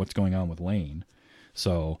lot of what's going on with Lane.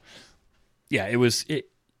 So yeah,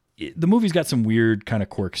 the movie's got some weird kind of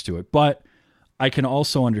quirks to it, but I can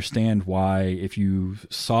also understand why, if you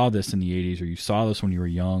saw this in the 80s or you saw this when you were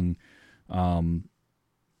young,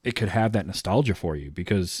 it could have that nostalgia for you,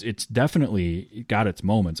 because it's definitely got its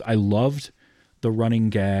moments. I loved the running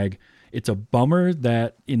gag. It's a bummer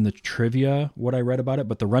that in the trivia, what I read about it,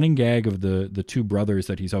 but the running gag of the two brothers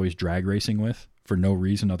that he's always drag racing with for no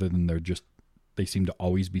reason other than they they seem to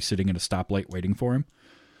always be sitting at a stoplight waiting for him.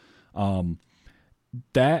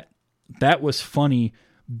 That was funny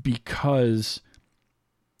because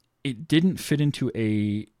it didn't feel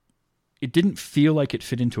like it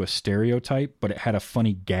fit into a stereotype, but it had a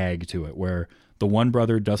funny gag to it where the one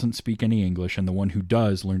brother doesn't speak any English and the one who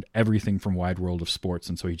does learned everything from Wide World of Sports.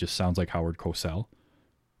 And so he just sounds like Howard Cosell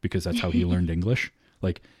because that's how he learned English.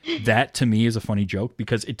 Like, that to me is a funny joke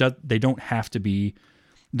because they don't have to be.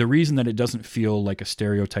 The reason that it doesn't feel like a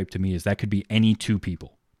stereotype to me is that could be any two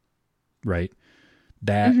people, right?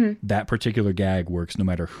 That particular gag works no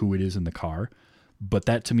matter who it is in the car. But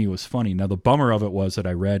that to me was funny. Now, the bummer of it was that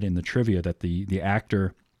I read in the trivia that the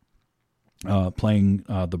actor playing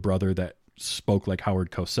the brother that spoke like Howard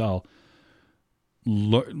Cosell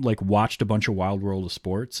watched a bunch of Wild World of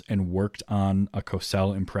Sports and worked on a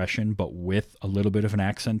Cosell impression, but with a little bit of an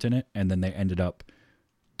accent in it. And then they ended up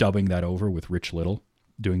dubbing that over with Rich Little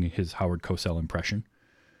doing his Howard Cosell impression.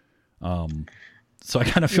 So I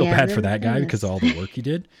kind of feel bad for that guy because of all the work he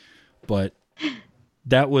did. But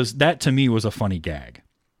that to me was a funny gag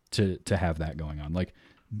to have that going on. Like,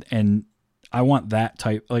 and I want that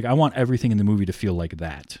type, like, I want everything in the movie to feel like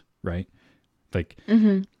that, right? Like,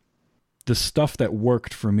 the stuff that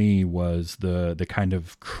worked for me was the kind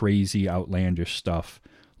of crazy, outlandish stuff,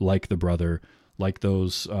 like the brother, like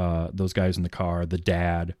those guys in the car, the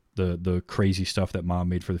dad, the crazy stuff that mom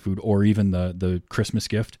made for the food, or even the Christmas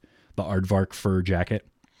gift, the aardvark fur jacket.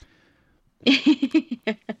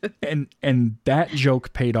 and that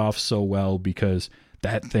joke paid off so well because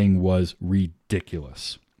that thing was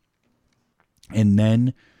ridiculous. And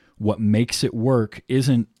then what makes it work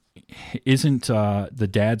isn't the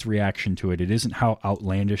dad's reaction to it. It isn't how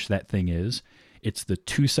outlandish that thing is. It's the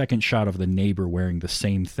 2-second shot of the neighbor wearing the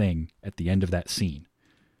same thing at the end of that scene.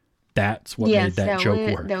 That's what made that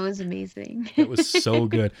joke work. That was amazing. It was so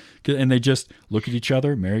good. And they just look at each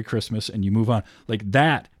other, Merry Christmas, and you move on. Like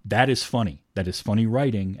that is funny. That is funny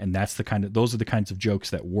writing, and those are the kinds of jokes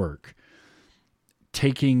that work.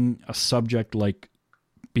 Taking a subject like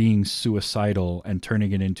being suicidal and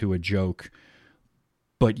turning it into a joke,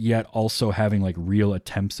 but yet also having like real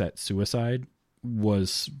attempts at suicide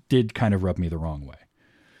did kind of rub me the wrong way.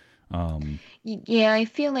 Yeah, I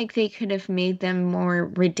feel like they could have made them more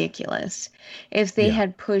ridiculous if they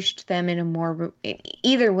had pushed them in a more,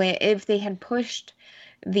 either way, if they had pushed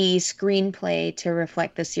the screenplay to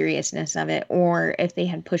reflect the seriousness of it, or if they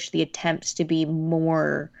had pushed the attempts to be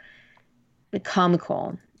more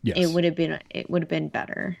comical, it would have been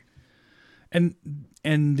better.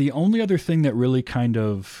 And the only other thing that really kind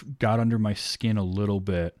of got under my skin a little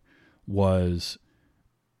bit was,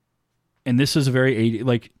 and this is a very 80s,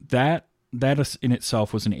 like that in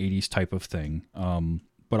itself was an 80s type of thing.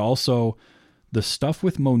 But also the stuff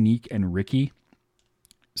with Monique and Ricky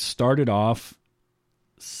started off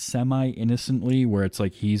semi-innocently, where it's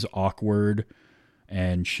like he's awkward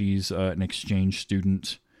and she's an exchange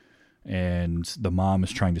student and the mom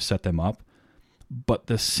is trying to set them up. But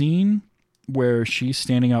the scene where she's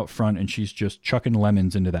standing out front and she's just chucking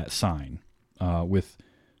lemons into that sign with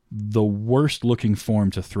the worst looking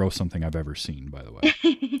form to throw something I've ever seen, by the way.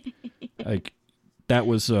 Like that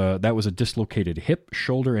was a dislocated hip,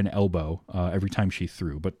 shoulder, and elbow every time she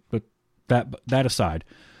threw. But that aside,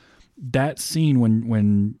 that scene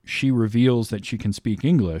when she reveals that she can speak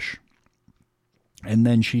English, and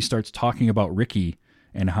then she starts talking about Ricky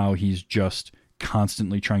and how he's just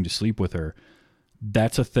constantly trying to sleep with her.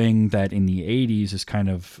 That's a thing that in the 80s is kind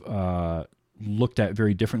of looked at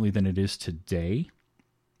very differently than it is today.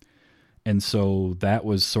 And so that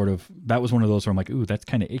was one of those where I'm like, ooh, that's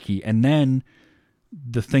kind of icky. And then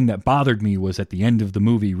the thing that bothered me was at the end of the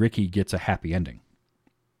movie, Ricky gets a happy ending.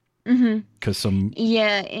 Because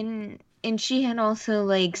and she had also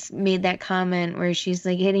like made that comment where she's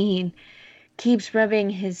like, and he keeps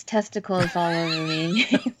rubbing his testicles all over me.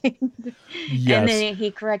 Yes. And then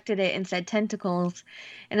he corrected it and said tentacles,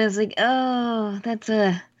 and I was like, oh, it's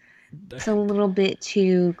a little bit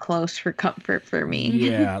too close for comfort for me.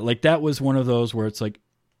 Yeah, like that was one of those where it's like,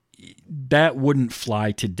 that wouldn't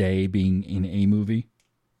fly today being in a movie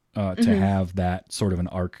to have that sort of an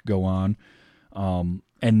arc go on.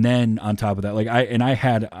 And then on top of that, like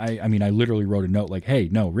I literally wrote a note like, hey,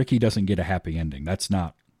 no, Ricky doesn't get a happy ending.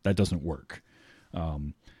 That doesn't work.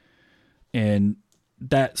 And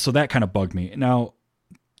that kind of bugged me. Now,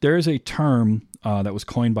 there is a term that was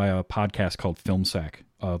coined by a podcast called Film Sack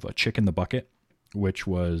of a chick in the bucket,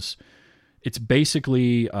 it's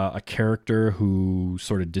basically a character who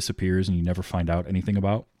sort of disappears and you never find out anything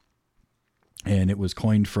about. And it was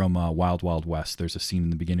coined from Wild Wild West. There's a scene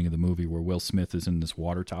in the beginning of the movie where Will Smith is in this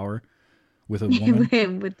water tower with a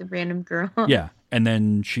woman. With the random girl. Yeah. And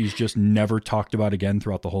then she's just never talked about again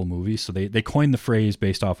throughout the whole movie. So they coined the phrase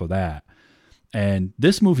based off of that. And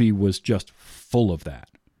this movie was just full of that.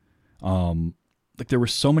 Like there were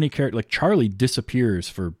so many characters, like Charlie disappears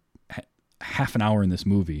for half an hour in this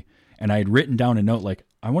movie. And I had written down a note, like,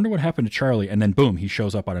 I wonder what happened to Charlie. And then boom, he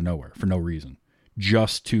shows up out of nowhere for no reason,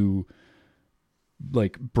 just to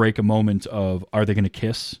like break a moment of, are they going to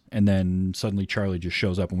kiss? And then suddenly Charlie just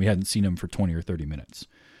shows up and we hadn't seen him for 20 or 30 minutes.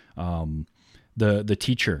 The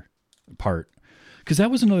teacher part, because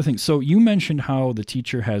that was another thing. So you mentioned how the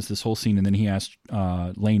teacher has this whole scene and then he asked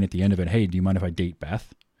Lane at the end of it, hey, do you mind if I date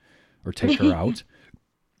Beth or take her out?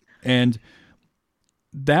 And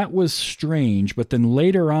that was strange. But then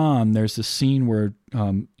later on, there's this scene where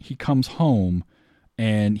he comes home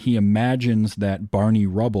and he imagines that Barney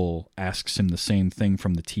Rubble asks him the same thing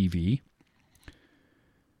from the TV.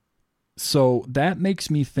 So that makes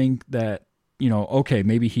me think that, you know, okay,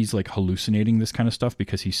 maybe he's like hallucinating this kind of stuff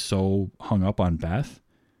because he's so hung up on Beth.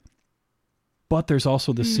 But there's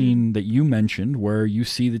also the scene that you mentioned where you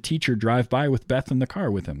see the teacher drive by with Beth in the car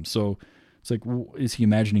with him. So it's like, is he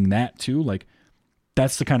imagining that too? Like,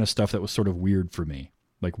 that's the kind of stuff that was sort of weird for me.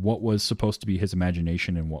 Like, what was supposed to be his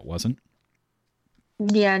imagination and what wasn't?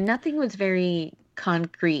 Yeah, nothing was very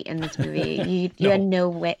concrete in this movie. You had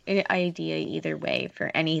no idea either way for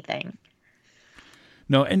anything.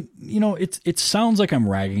 No, and you know, it sounds like I'm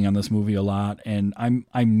ragging on this movie a lot, and I'm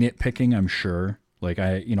nitpicking, I'm sure. Like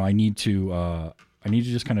I need to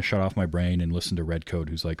just kind of shut off my brain and listen to Red Code,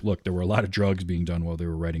 who's like, look, there were a lot of drugs being done while they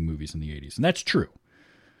were writing movies in the 80s. And that's true.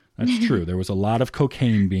 That's true. There was a lot of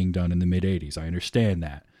cocaine being done in the mid 80s. I understand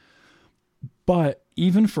that. But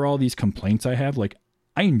even for all these complaints I have, like,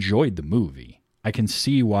 I enjoyed the movie. I can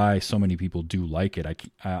see why so many people do like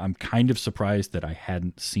it. I'm kind of surprised that I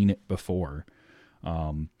hadn't seen it before.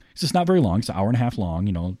 It's just not very long. It's an hour and a half long.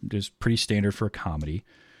 You know, it's pretty standard for a comedy.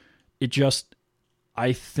 It just,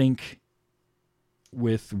 I think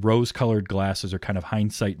with rose-colored glasses or kind of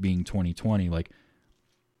hindsight being 2020, like,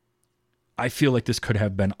 I feel like this could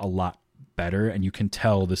have been a lot better, and you can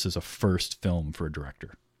tell this is a first film for a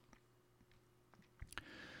director.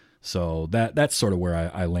 So that's sort of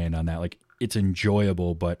where I land on that. Like, it's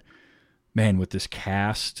enjoyable, but man, with this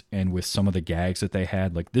cast and with some of the gags that they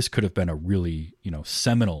had, like, this could have been a really, you know,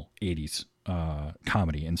 seminal 80s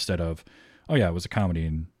comedy instead of, oh yeah, it was a comedy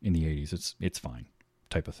in the 80s. It's fine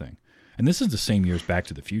type of thing. And this is the same year as Back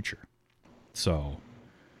to the Future. So,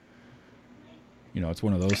 you know, it's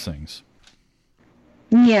one of those things.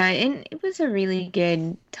 Yeah, and it was a really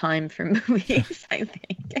good time for movies, I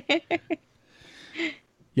think.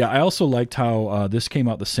 Yeah, I also liked how this came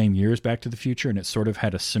out the same year as Back to the Future, and it sort of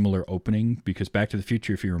had a similar opening, because Back to the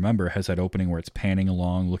Future, if you remember, has that opening where it's panning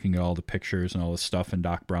along, looking at all the pictures and all the stuff in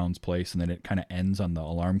Doc Brown's place, and then it kind of ends on the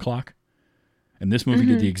alarm clock. And this movie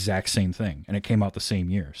did the exact same thing, and it came out the same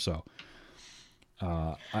year. So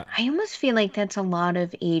I almost feel like that's a lot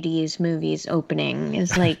of 80s movies opening,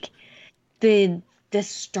 is like the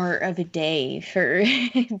start of a day for a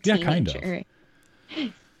teenager. Yeah, kind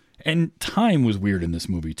of. And time was weird in this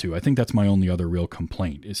movie too. I think that's my only other real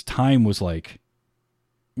complaint, is time was like,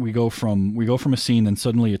 we go from a scene, then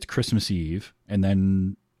suddenly it's Christmas Eve, and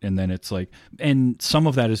then it's like, and some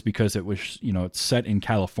of that is because it was, you know, it's set in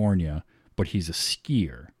California, but he's a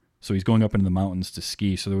skier, so he's going up into the mountains to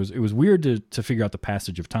ski. So it was weird to figure out the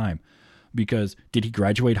passage of time, because did he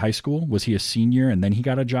graduate high school? Was he a senior and then he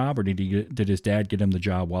got a job, or did his dad get him the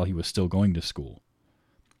job while he was still going to school?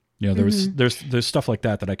 You know, there's stuff like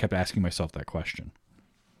that I kept asking myself that question.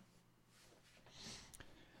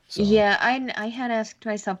 So. Yeah, I had asked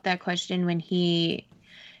myself that question when he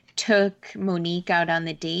took Monique out on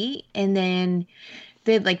the date, and then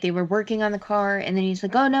they were working on the car, and then he's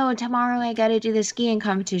like, oh no, tomorrow I got to do the skiing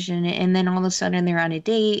competition. And then all of a sudden they're on a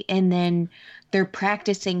date, and then they're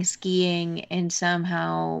practicing skiing, and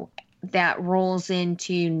somehow that rolls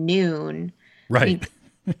into noon. Right. Like,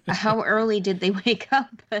 how early did they wake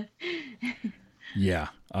up? Yeah,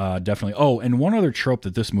 definitely. Oh, and one other trope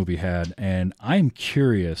that this movie had, and I'm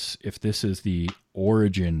curious if this is the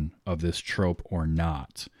origin of this trope or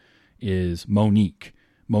not, is Monique.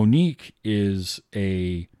 Monique is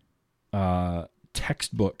a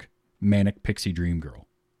textbook manic pixie dream girl.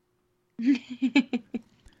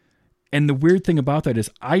 And the weird thing about that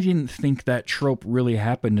is I didn't think that trope really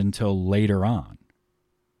happened until later on.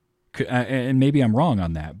 And maybe I'm wrong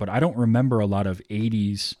on that, but I don't remember a lot of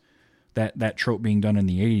 80s, that trope being done in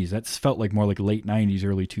the 80s. That's felt like more like late 90s,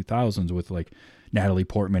 early 2000s with like Natalie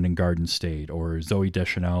Portman in Garden State, or Zooey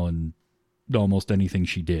Deschanel and almost anything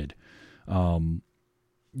she did.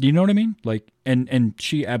 Do you know what I mean? Like, and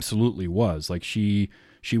she absolutely was. Like, she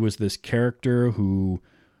was this character who,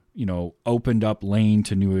 you know, opened up lane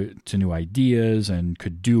to new ideas and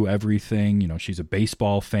could do everything. You know, she's a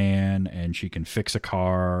baseball fan and she can fix a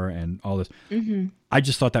car and all this. Mm-hmm. I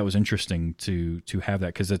just thought that was interesting to have that,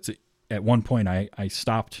 because it's at one point I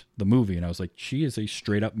stopped the movie and I was like, she is a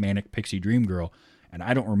straight up manic pixie dream girl, and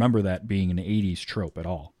I don't remember that being an 80s trope at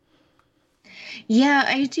all. Yeah,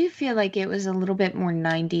 I do feel like it was a little bit more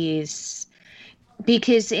 90s,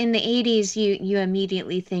 because in the 80s you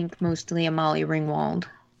immediately think mostly of Molly Ringwald.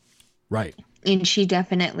 Right. And she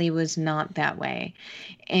definitely was not that way.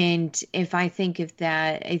 And if I think of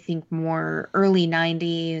that, I think more early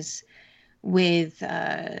 90s with,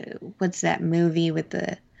 what's that movie with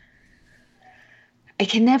the, I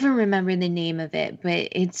can never remember the name of it, but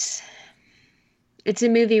it's a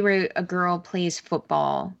movie where a girl plays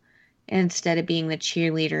football instead of being the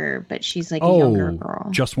cheerleader, but she's like a younger girl.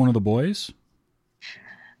 Just One of the Boys?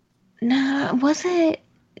 No, was it?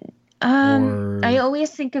 I always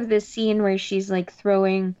think of this scene where she's like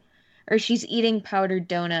throwing, or she's eating powdered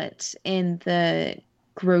donuts in the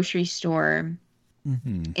grocery store,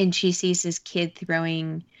 mm-hmm. and she sees this kid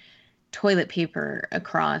throwing toilet paper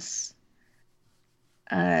across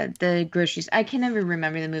the groceries. I can never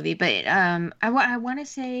remember the movie, but I want to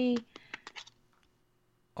say.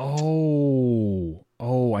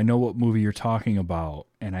 I know what movie you're talking about,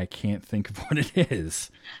 and I can't think of what it is.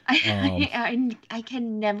 I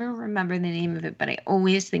can never remember the name of it, but I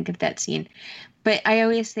always think of that scene. But I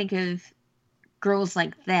always think of girls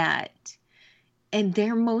like that, and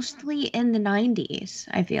they're mostly in the 90s,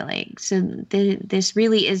 I feel like. So this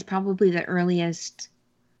really is probably the earliest.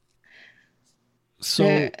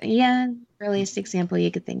 Earliest example you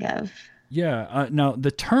could think of. Yeah. Now,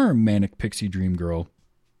 the term manic pixie dream girl,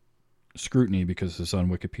 scrutiny because it's on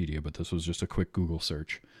Wikipedia, but this was just a quick Google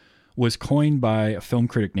search, was coined by a film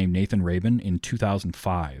critic named Nathan Rabin in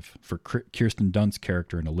 2005 for Kirsten Dunst's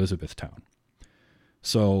character in Elizabethtown.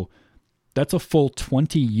 So that's a full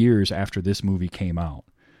 20 years after this movie came out.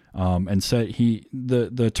 And said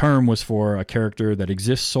the term was for a character that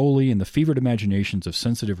exists solely in the fevered imaginations of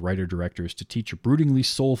sensitive writer-directors to teach broodingly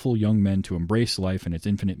soulful young men to embrace life and its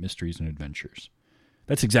infinite mysteries and adventures.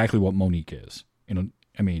 That's exactly what Monique is.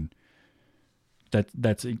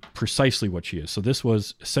 That's precisely what she is. So this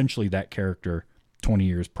was essentially that character 20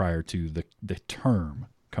 years prior to the term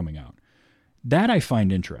coming out. That I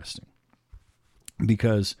find interesting,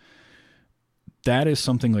 because that is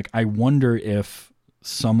something like, I wonder if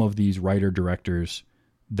some of these writer-directors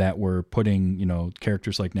that were putting, you know,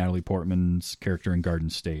 characters like Natalie Portman's character in Garden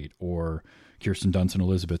State or Kirsten Dunst in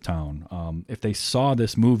Elizabethtown, if they saw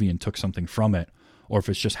this movie and took something from it, or if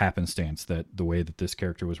it's just happenstance that the way that this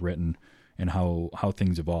character was written and how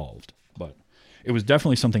things evolved. But it was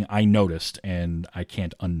definitely something I noticed, and I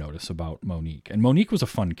can't unnotice about Monique. And Monique was a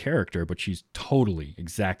fun character, but she's totally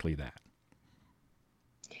exactly that.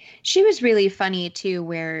 She was really funny too,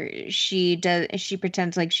 where she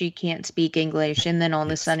pretends like she can't speak English, and then all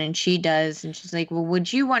of a sudden she does, and she's like, well,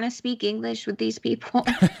 would you want to speak English with these people?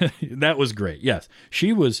 That was great. Yes.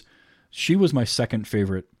 She was my second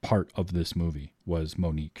favorite part of this movie, was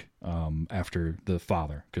Monique, after the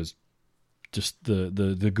father, because just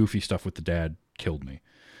the goofy stuff with the dad killed me.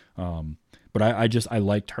 But I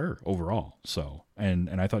liked her overall. So,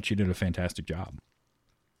 and I thought she did a fantastic job.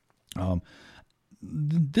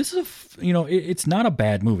 This is it's not a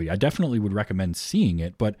bad movie. I definitely would recommend seeing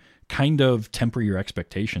it, but kind of temper your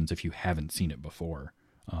expectations if you haven't seen it before.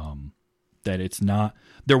 That it's not,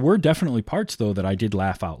 there were definitely parts though that I did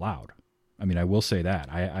laugh out loud. I mean, I will say that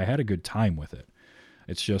I had a good time with it.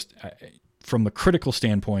 It's just from the critical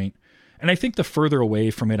standpoint, and I think the further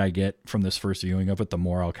away from it I get from this first viewing of it, the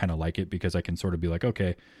more I'll kind of like it, because I can sort of be like,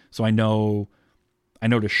 okay, so I know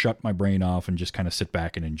to shut my brain off and just kind of sit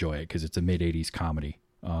back and enjoy it, because it's a mid-'80s comedy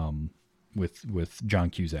with John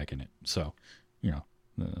Cusack in it. So,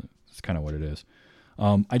 that's kind of what it is.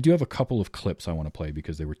 I do have a couple of clips I want to play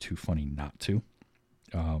because they were too funny not to.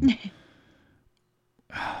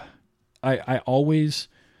 I always,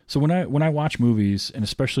 so when I watch movies, and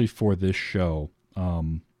especially for this show,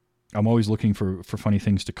 I'm always looking for funny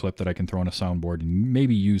things to clip that I can throw on a soundboard and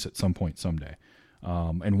maybe use at some point someday.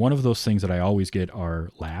 And one of those things that I always get are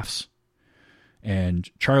laughs. And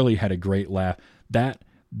Charlie had a great laugh. That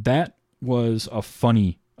was a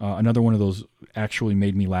funny, another one of those actually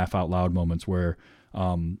made me laugh out loud moments where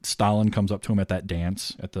Stalin comes up to him at that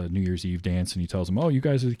dance, at the New Year's Eve dance, and he tells him, "Oh, you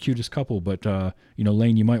guys are the cutest couple, but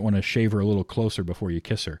Lane, you might want to shave her a little closer before you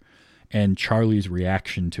kiss her." And Charlie's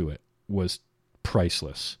reaction to it was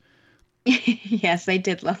priceless. Yes, I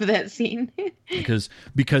did love that scene. because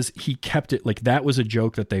he kept it like that was a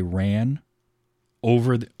joke that they ran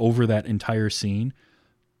over that entire scene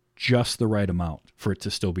just the right amount for it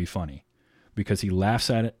to still be funny, because he laughs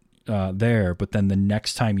at it there, but then the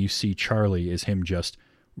next time you see Charlie is him just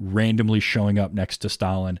randomly showing up next to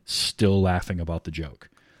Stalin, still laughing about the joke.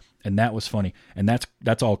 And that was funny. And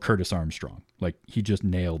that's all Curtis Armstrong. Like, he just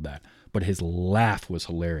nailed that. But his laugh was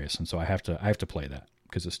hilarious, and so I have to play that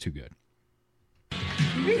because it's too good.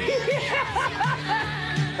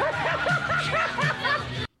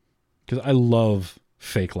 Because I love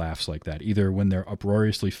fake laughs like that, either when they're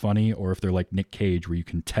uproariously funny or if they're like Nick Cage, where you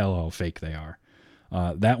can tell how fake they are.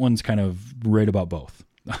 That one's kind of right about both.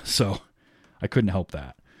 So I couldn't help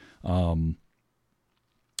that.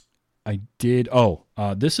 I did.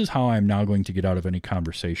 This is how I'm now going to get out of any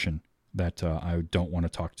conversation that I don't want to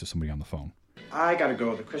talk to somebody on the phone. I gotta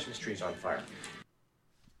go. The Christmas tree's on fire.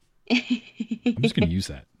 I'm just going to use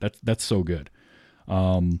that. That's so good.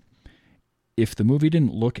 If the movie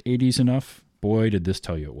didn't look 80s enough, boy, did this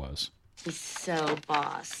tell you it was. So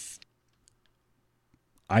boss.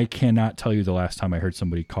 I cannot tell you the last time I heard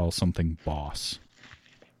somebody call something boss.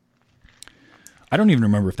 I don't even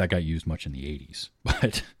remember if that got used much in the 80s,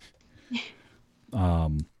 but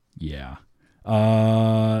yeah.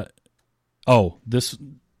 This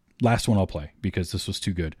last one I'll play because this was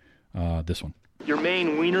too good. This one. Your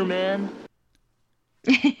main wiener man?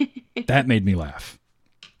 That made me laugh.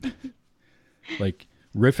 Like,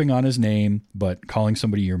 riffing on his name, but calling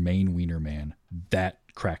somebody your main wiener man, that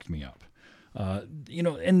cracked me up.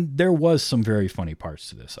 And there was some very funny parts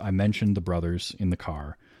to this. I mentioned the brothers in the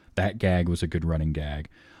car. That gag was a good running gag.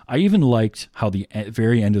 I even liked how the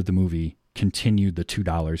very end of the movie continued the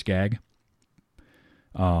 $2 gag.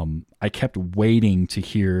 I kept waiting to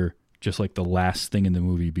hear just like the last thing in the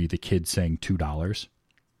movie be the kid saying $2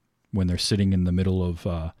 when they're sitting in the middle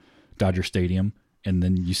of Dodger Stadium, and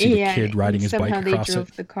then you see the kid riding his bike across somehow they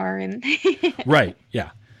drove the car and right, yeah.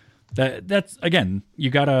 That's again,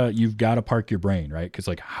 you've gotta park your brain, right? Because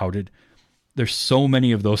like, there's so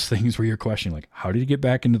many of those things where you're questioning, like, how did he get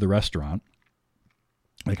back into the restaurant?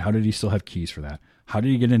 Like, how did he still have keys for that? How did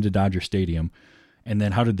he get into Dodger Stadium? And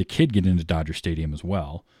then how did the kid get into Dodger Stadium as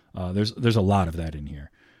well? There's a lot of that in here.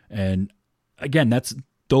 And again,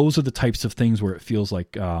 those are the types of things where it feels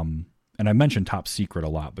like, and I mentioned Top Secret a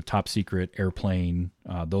lot, but Top Secret, Airplane,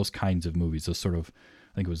 those kinds of movies, those sort of,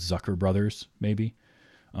 I think it was Zucker Brothers, maybe,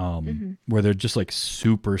 where they're just like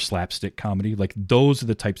super slapstick comedy. Like, those are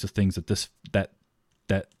the types of things that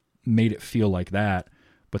made it feel like that,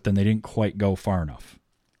 but then they didn't quite go far enough.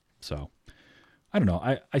 So I don't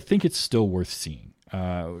know. I think it's still worth seeing.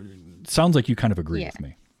 Sounds like you kind of agree with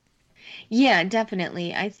me. Yeah,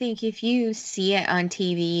 definitely. I think if you see it on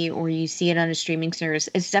TV or you see it on a streaming service,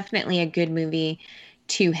 it's definitely a good movie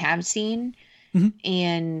to have seen. Mm-hmm.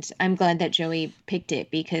 And I'm glad that Joey picked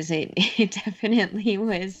it because it definitely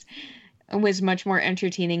was much more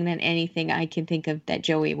entertaining than anything I can think of that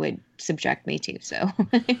Joey would subject me to. So,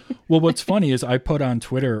 well, what's funny is I put on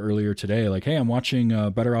Twitter earlier today, like, hey, I'm watching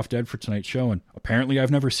Better Off Dead for tonight's show, and apparently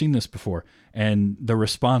I've never seen this before. And the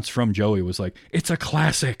response from Joey was like, it's a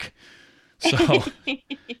classic. So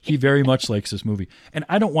he very much likes this movie. And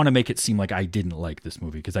I don't want to make it seem like I didn't like this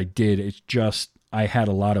movie, because I did. It's just, I had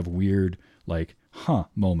a lot of weird, like,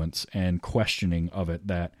 moments and questioning of it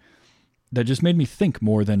that just made me think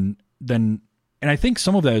more than, and I think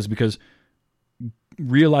some of that is because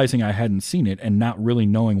realizing I hadn't seen it and not really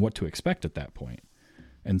knowing what to expect at that point.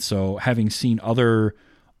 And so having seen other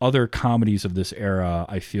comedies of this era,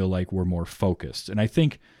 I feel like were more focused. And I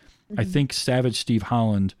think Savage Steve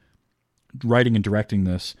Holland writing and directing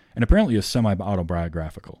this, and apparently is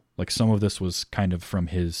semi-autobiographical. Like, some of this was kind of from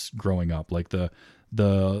his growing up, like the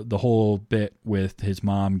whole bit with his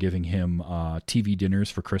mom giving him TV dinners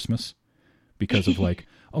for Christmas because of like,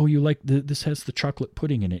 oh, you like this has the chocolate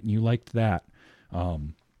pudding in it and you liked that.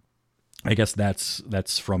 I guess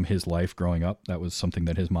that's from his life growing up. That was something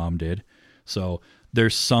that his mom did. So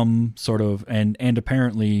there's some sort of, and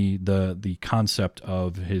apparently the concept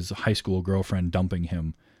of his high school girlfriend dumping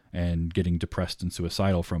him and getting depressed and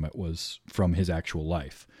suicidal from it was from his actual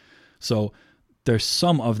life. So there's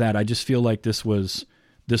some of that. I just feel like this was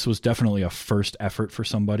definitely a first effort for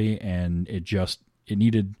somebody, and it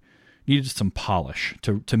needed some polish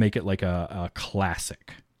to make it like a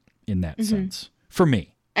classic in that sense. For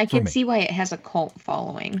me. I can see why it has a cult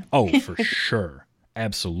following. Oh, for sure.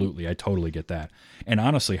 Absolutely. I totally get that. And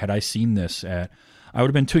honestly, had I seen this I would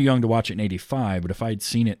have been too young to watch it in 85, but if I'd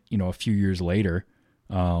seen it, a few years later,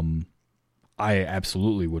 I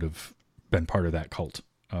absolutely would have been part of that cult.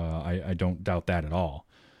 I don't doubt that at all.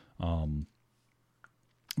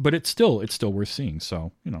 But it's still worth seeing.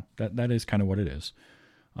 So, that is kind of what it is.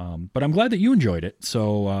 But I'm glad that you enjoyed it.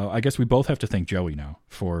 So I guess we both have to thank Joey now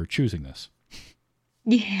for choosing this.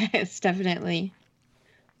 Yes, definitely.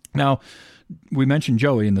 Now, we mentioned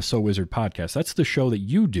Joey in the So Wizard podcast. That's the show that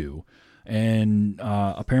you do. And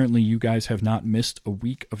apparently you guys have not missed a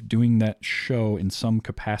week of doing that show in some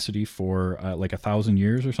capacity for like 1,000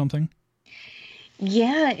 years or something.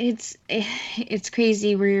 Yeah, it's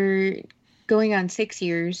crazy. We're going on 6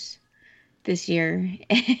 years this year,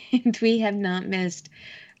 and we have not missed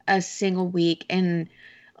a single week. And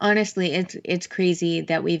honestly, it's crazy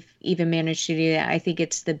that we've even managed to do that. I think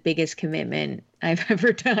it's the biggest commitment I've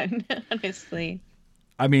ever done, honestly.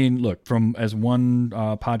 I mean, look, from as one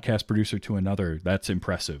podcast producer to another, that's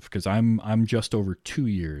impressive because I'm just over 2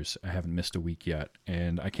 years. I haven't missed a week yet,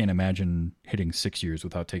 and I can't imagine hitting 6 years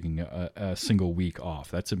without taking a single week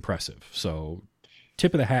off. That's impressive. So,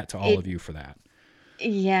 tip of the hat to all of you for that.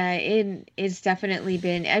 Yeah, it's definitely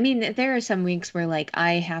been. I mean, there are some weeks where like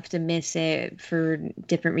I have to miss it for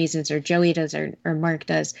different reasons, or Joey does, or Mark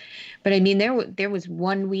does. But I mean, there was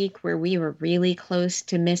 1 week where we were really close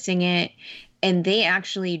to missing it. And they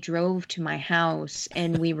actually drove to my house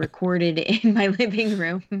and we recorded in my living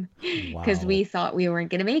room because we thought we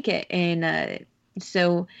weren't going to make it. And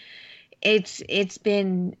so it's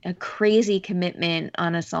been a crazy commitment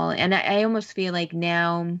on us all. And I almost feel like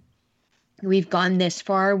now we've gone this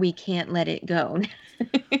far, we can't let it go.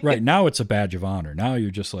 Right. Now it's a badge of honor. Now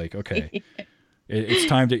you're just like, okay, it's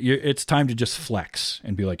time to just flex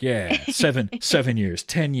and be like, yeah, 7 years,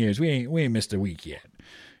 10 years. We ain't missed a week yet.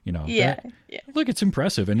 Yeah. Look, it's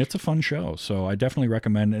impressive and it's a fun show. So I definitely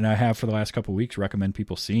recommend, and I have for the last couple of weeks, recommend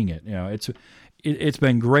people seeing it. It's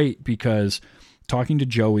been great because talking to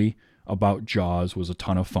Joey about Jaws was a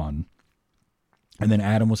ton of fun. And then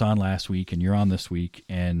Adam was on last week and you're on this week,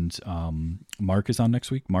 and Mark is on next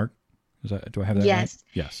week. Mark, do I have that Yes.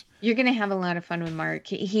 right? Yes. You're going to have a lot of fun with Mark.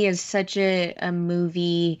 He is such a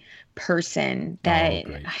movie person that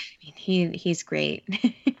I mean, he's great.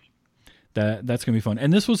 That's gonna be fun.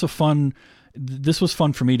 And this was fun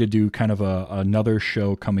for me to do, kind of another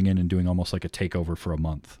show coming in and doing almost like a takeover for a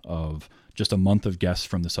month of just a month of guests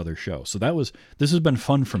from this other show. So this has been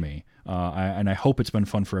fun for me. And I hope it's been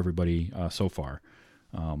fun for everybody so far.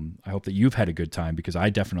 I hope that you've had a good time because I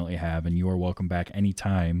definitely have, and you are welcome back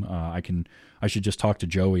anytime. I should just talk to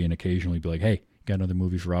Joey and occasionally be like, hey, got another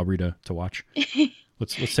movie for Aubrey to watch?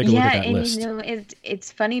 Let's take a look at that list.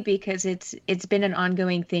 It's funny because it's been an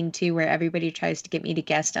ongoing thing too, where everybody tries to get me to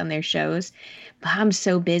guest on their shows, but I'm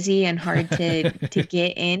so busy and hard to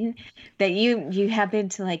get in that you happen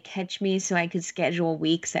to like catch me so I could schedule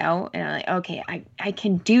weeks out, and I'm like, okay, I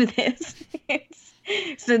can do this.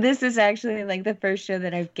 So this is actually like the first show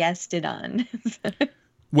that I've guested on.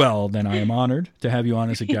 Well, then I am honored to have you on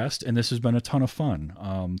as a guest, and this has been a ton of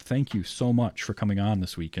fun. Thank you so much for coming on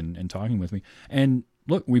this week and talking with me. And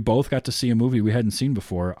look, we both got to see a movie we hadn't seen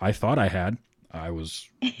before. I thought I had. I was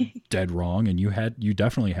dead wrong, and you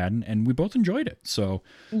definitely hadn't, and we both enjoyed it. So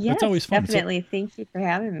that's always fun. Definitely. Thank you for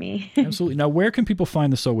having me. Absolutely. Now, where can people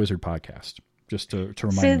find the So Wizard podcast? Just to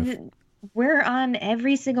remind them. We're on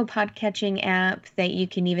every single podcatching app that you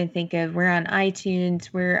can even think of. We're on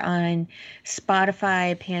iTunes. We're on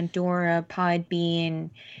Spotify, Pandora,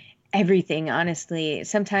 Podbean, everything, honestly.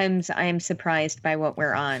 Sometimes I am surprised by what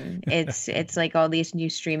we're on. It's like all these new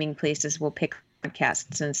streaming places will pick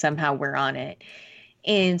podcasts and somehow we're on it.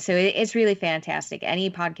 And so it's really fantastic.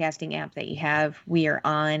 Any podcasting app that you have, we are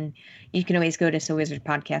on. You can always go to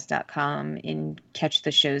sowizardpodcast.com and catch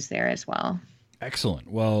the shows there as well. Excellent.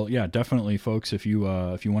 Well, yeah, definitely, folks. If you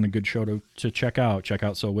want a good show to check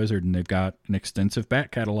out So Wizard, and they've got an extensive back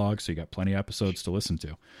catalog, so you got plenty of episodes to listen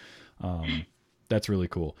to. That's really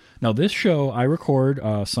cool. Now, this show I record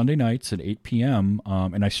Sunday nights at 8 p.m.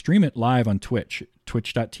 And I stream it live on Twitch,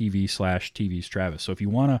 twitch.tv/TV's Travis. So if you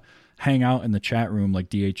want to hang out in the chat room like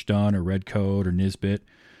DH Dunn or Red Code or Nisbet,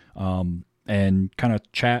 and kind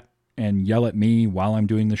of chat and yell at me while I'm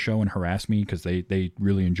doing the show and harass me because they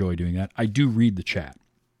really enjoy doing that. I do read the chat,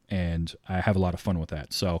 and I have a lot of fun with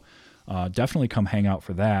that. So definitely come hang out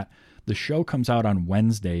for that. The show comes out on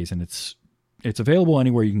Wednesdays, and it's available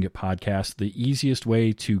anywhere you can get podcasts. The easiest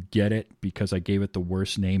way to get it, because I gave it the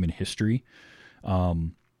worst name in history,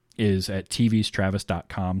 is at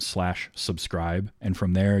tvstravis.com/subscribe. And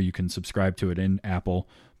from there, you can subscribe to it in Apple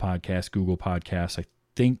Podcasts, Google Podcasts. I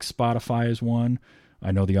think Spotify is one.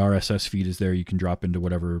 I know the RSS feed is there. You can drop into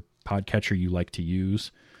whatever podcatcher you like to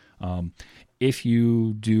use. If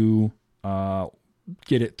you do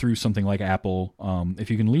get it through something like Apple, if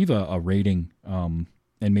you can leave a rating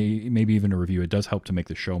and maybe even a review. It does help to make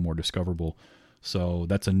the show more discoverable. So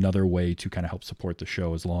that's another way to kind of help support the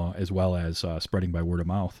show as well as spreading by word of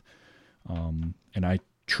mouth. And I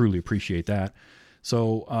truly appreciate that.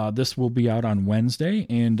 So this will be out on Wednesday,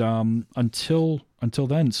 and until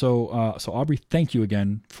then, so Aubrey, thank you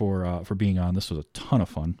again for being on. This was a ton of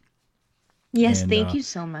fun. Yes, thank you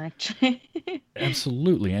so much.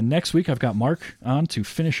 Absolutely. And next week I've got Mark on to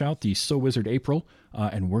finish out the So Wizard April,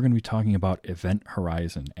 and we're going to be talking about Event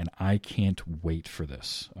Horizon, and I can't wait for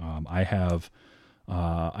this. I have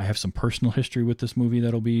some personal history with this movie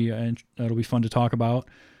that'll be fun to talk about.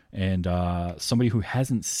 And somebody who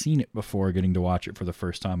hasn't seen it before getting to watch it for the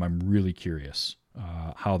first time, I'm really curious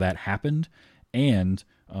how that happened and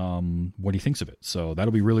what he thinks of it. So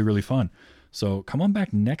that'll be really, really fun. So come on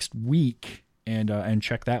back next week and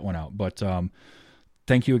check that one out. But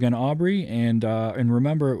thank you again, Aubrey. And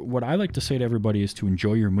remember, what I like to say to everybody is to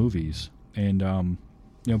enjoy your movies and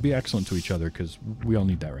be excellent to each other, because we all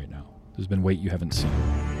need that right now. There's been weight you haven't seen.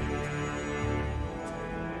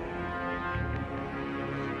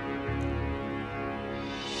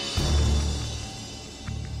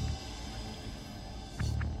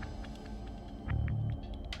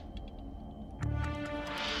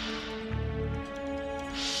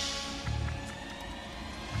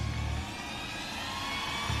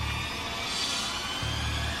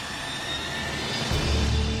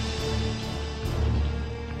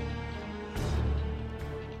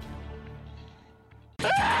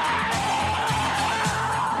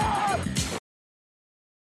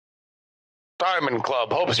 Diamond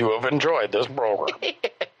Club hopes you have enjoyed this program.